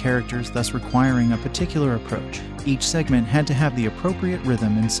each of the characters, thus requiring a particular approach. Each segment had to have the appropriate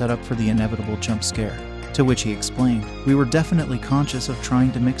rhythm and set up for the inevitable jump scare. To which he explained, "We were definitely conscious of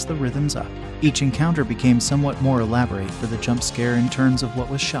trying to mix the rhythms up." Each encounter became somewhat more elaborate for the jump scare in terms of what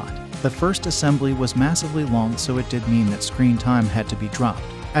was shot. The first assembly was massively long, so it did mean that screen time had to be dropped,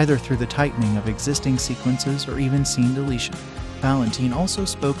 either through the tightening of existing sequences or even scene deletion. Ballantyne also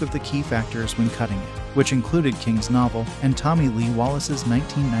spoke of the key factors when cutting it, which included King's novel and Tommy Lee Wallace's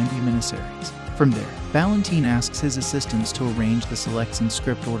 1990 miniseries. From there, Ballantyne asks his assistants to arrange the selects in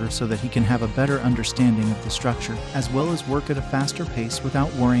script order so that he can have a better understanding of the structure, as well as work at a faster pace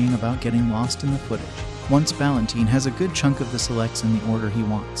without worrying about getting lost in the footage. Once Ballantyne has a good chunk of the selects in the order he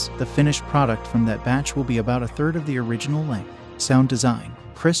wants, the finished product from that batch will be about a third of the original length. Sound design.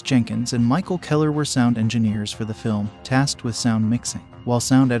 Chris Jenkins and Michael Keller were sound engineers for the film, tasked with sound mixing, while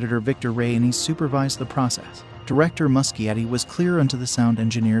sound editor Victor Rayanese supervised the process. Director Muschietti was clear unto the sound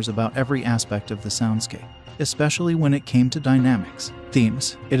engineers about every aspect of the soundscape, especially when it came to dynamics.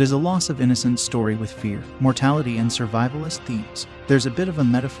 Themes. It is a loss of innocence story with fear, mortality, and survivalist themes. There's a bit of a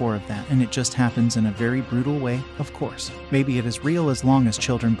metaphor of that, and it just happens in a very brutal way, of course. Maybe it is real as long as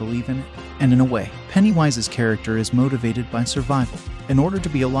children believe in it. And in a way, Pennywise's character is motivated by survival. In order to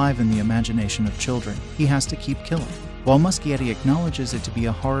be alive in the imagination of children, he has to keep killing. While Muschietti acknowledges it to be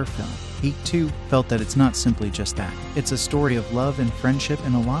a horror film, he, too, felt that it's not simply just that. It's a story of love and friendship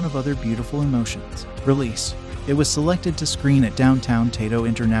and a lot of other beautiful emotions. Release. It was selected to screen at Downtown Taito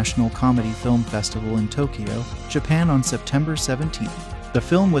International Comedy Film Festival in Tokyo, Japan on September 17th. The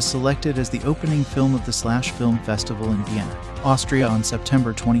film was selected as the opening film of the Slash Film Festival in Vienna, Austria on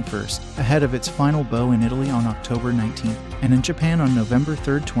September 21st, ahead of its final bow in Italy on October 19th, and in Japan on November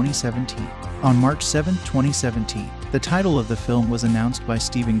 3, 2017. On March 7, 2017, the title of the film was announced by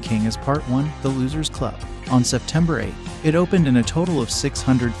Stephen King as Part 1, The Losers Club. On September 8th, it opened in a total of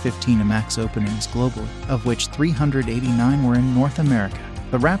 615 IMAX openings globally, of which 389 were in North America.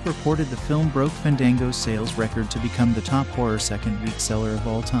 The Wrap reported the film broke Fandango's sales record to become the top horror second-week seller of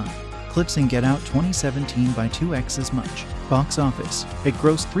all time, eclipsing Get Out 2017 by 2x as much. Box office. It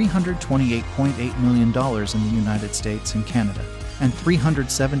grossed $328.8 million in the United States and Canada, and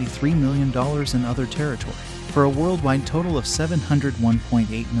 $373 million in other territory, for a worldwide total of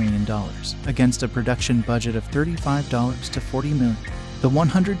 $701.8 million, against a production budget of $35 to $40 million. The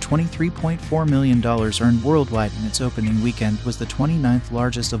 $123.4 million earned worldwide in its opening weekend was the 29th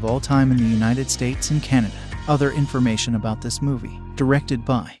largest of all time in the United States and Canada. Other information about this movie. Directed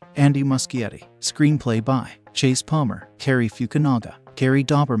by Andy Muschietti. Screenplay by Chase Palmer, Cary Fukunaga, Gary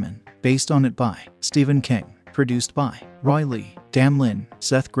Dauberman. Based on it by Stephen King. Produced by Roy Lee, Dan Lin,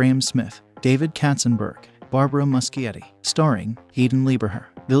 Seth Grahame-Smith, David Katzenberg, Barbara Muschietti. Starring Jaeden Lieberher,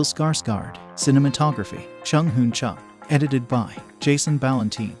 Bill Skarsgård. Cinematography Chung Hoon Chung. Edited by Jason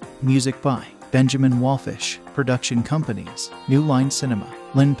Ballantyne. Music by Benjamin Wallfish. Production companies New Line Cinema,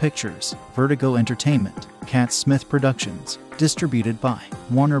 Lynn Pictures, Vertigo Entertainment, Cat Smith Productions. Distributed by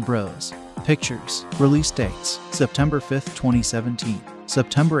Warner Bros. Pictures. Release dates September 5, 2017,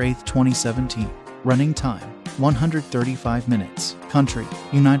 September 8, 2017. Running time 135 minutes. Country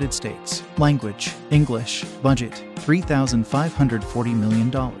United States. Language English. Budget $3,540 million.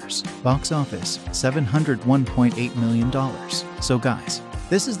 Box office $701.8 million. So guys,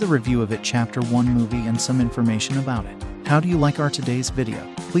 this is the review of it, Chapter 1 movie, and some information about it. How do you like our today's video?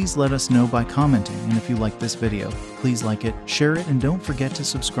 Please let us know by commenting, and if you like this video, please like it, share it, and don't forget to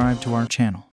subscribe to our channel.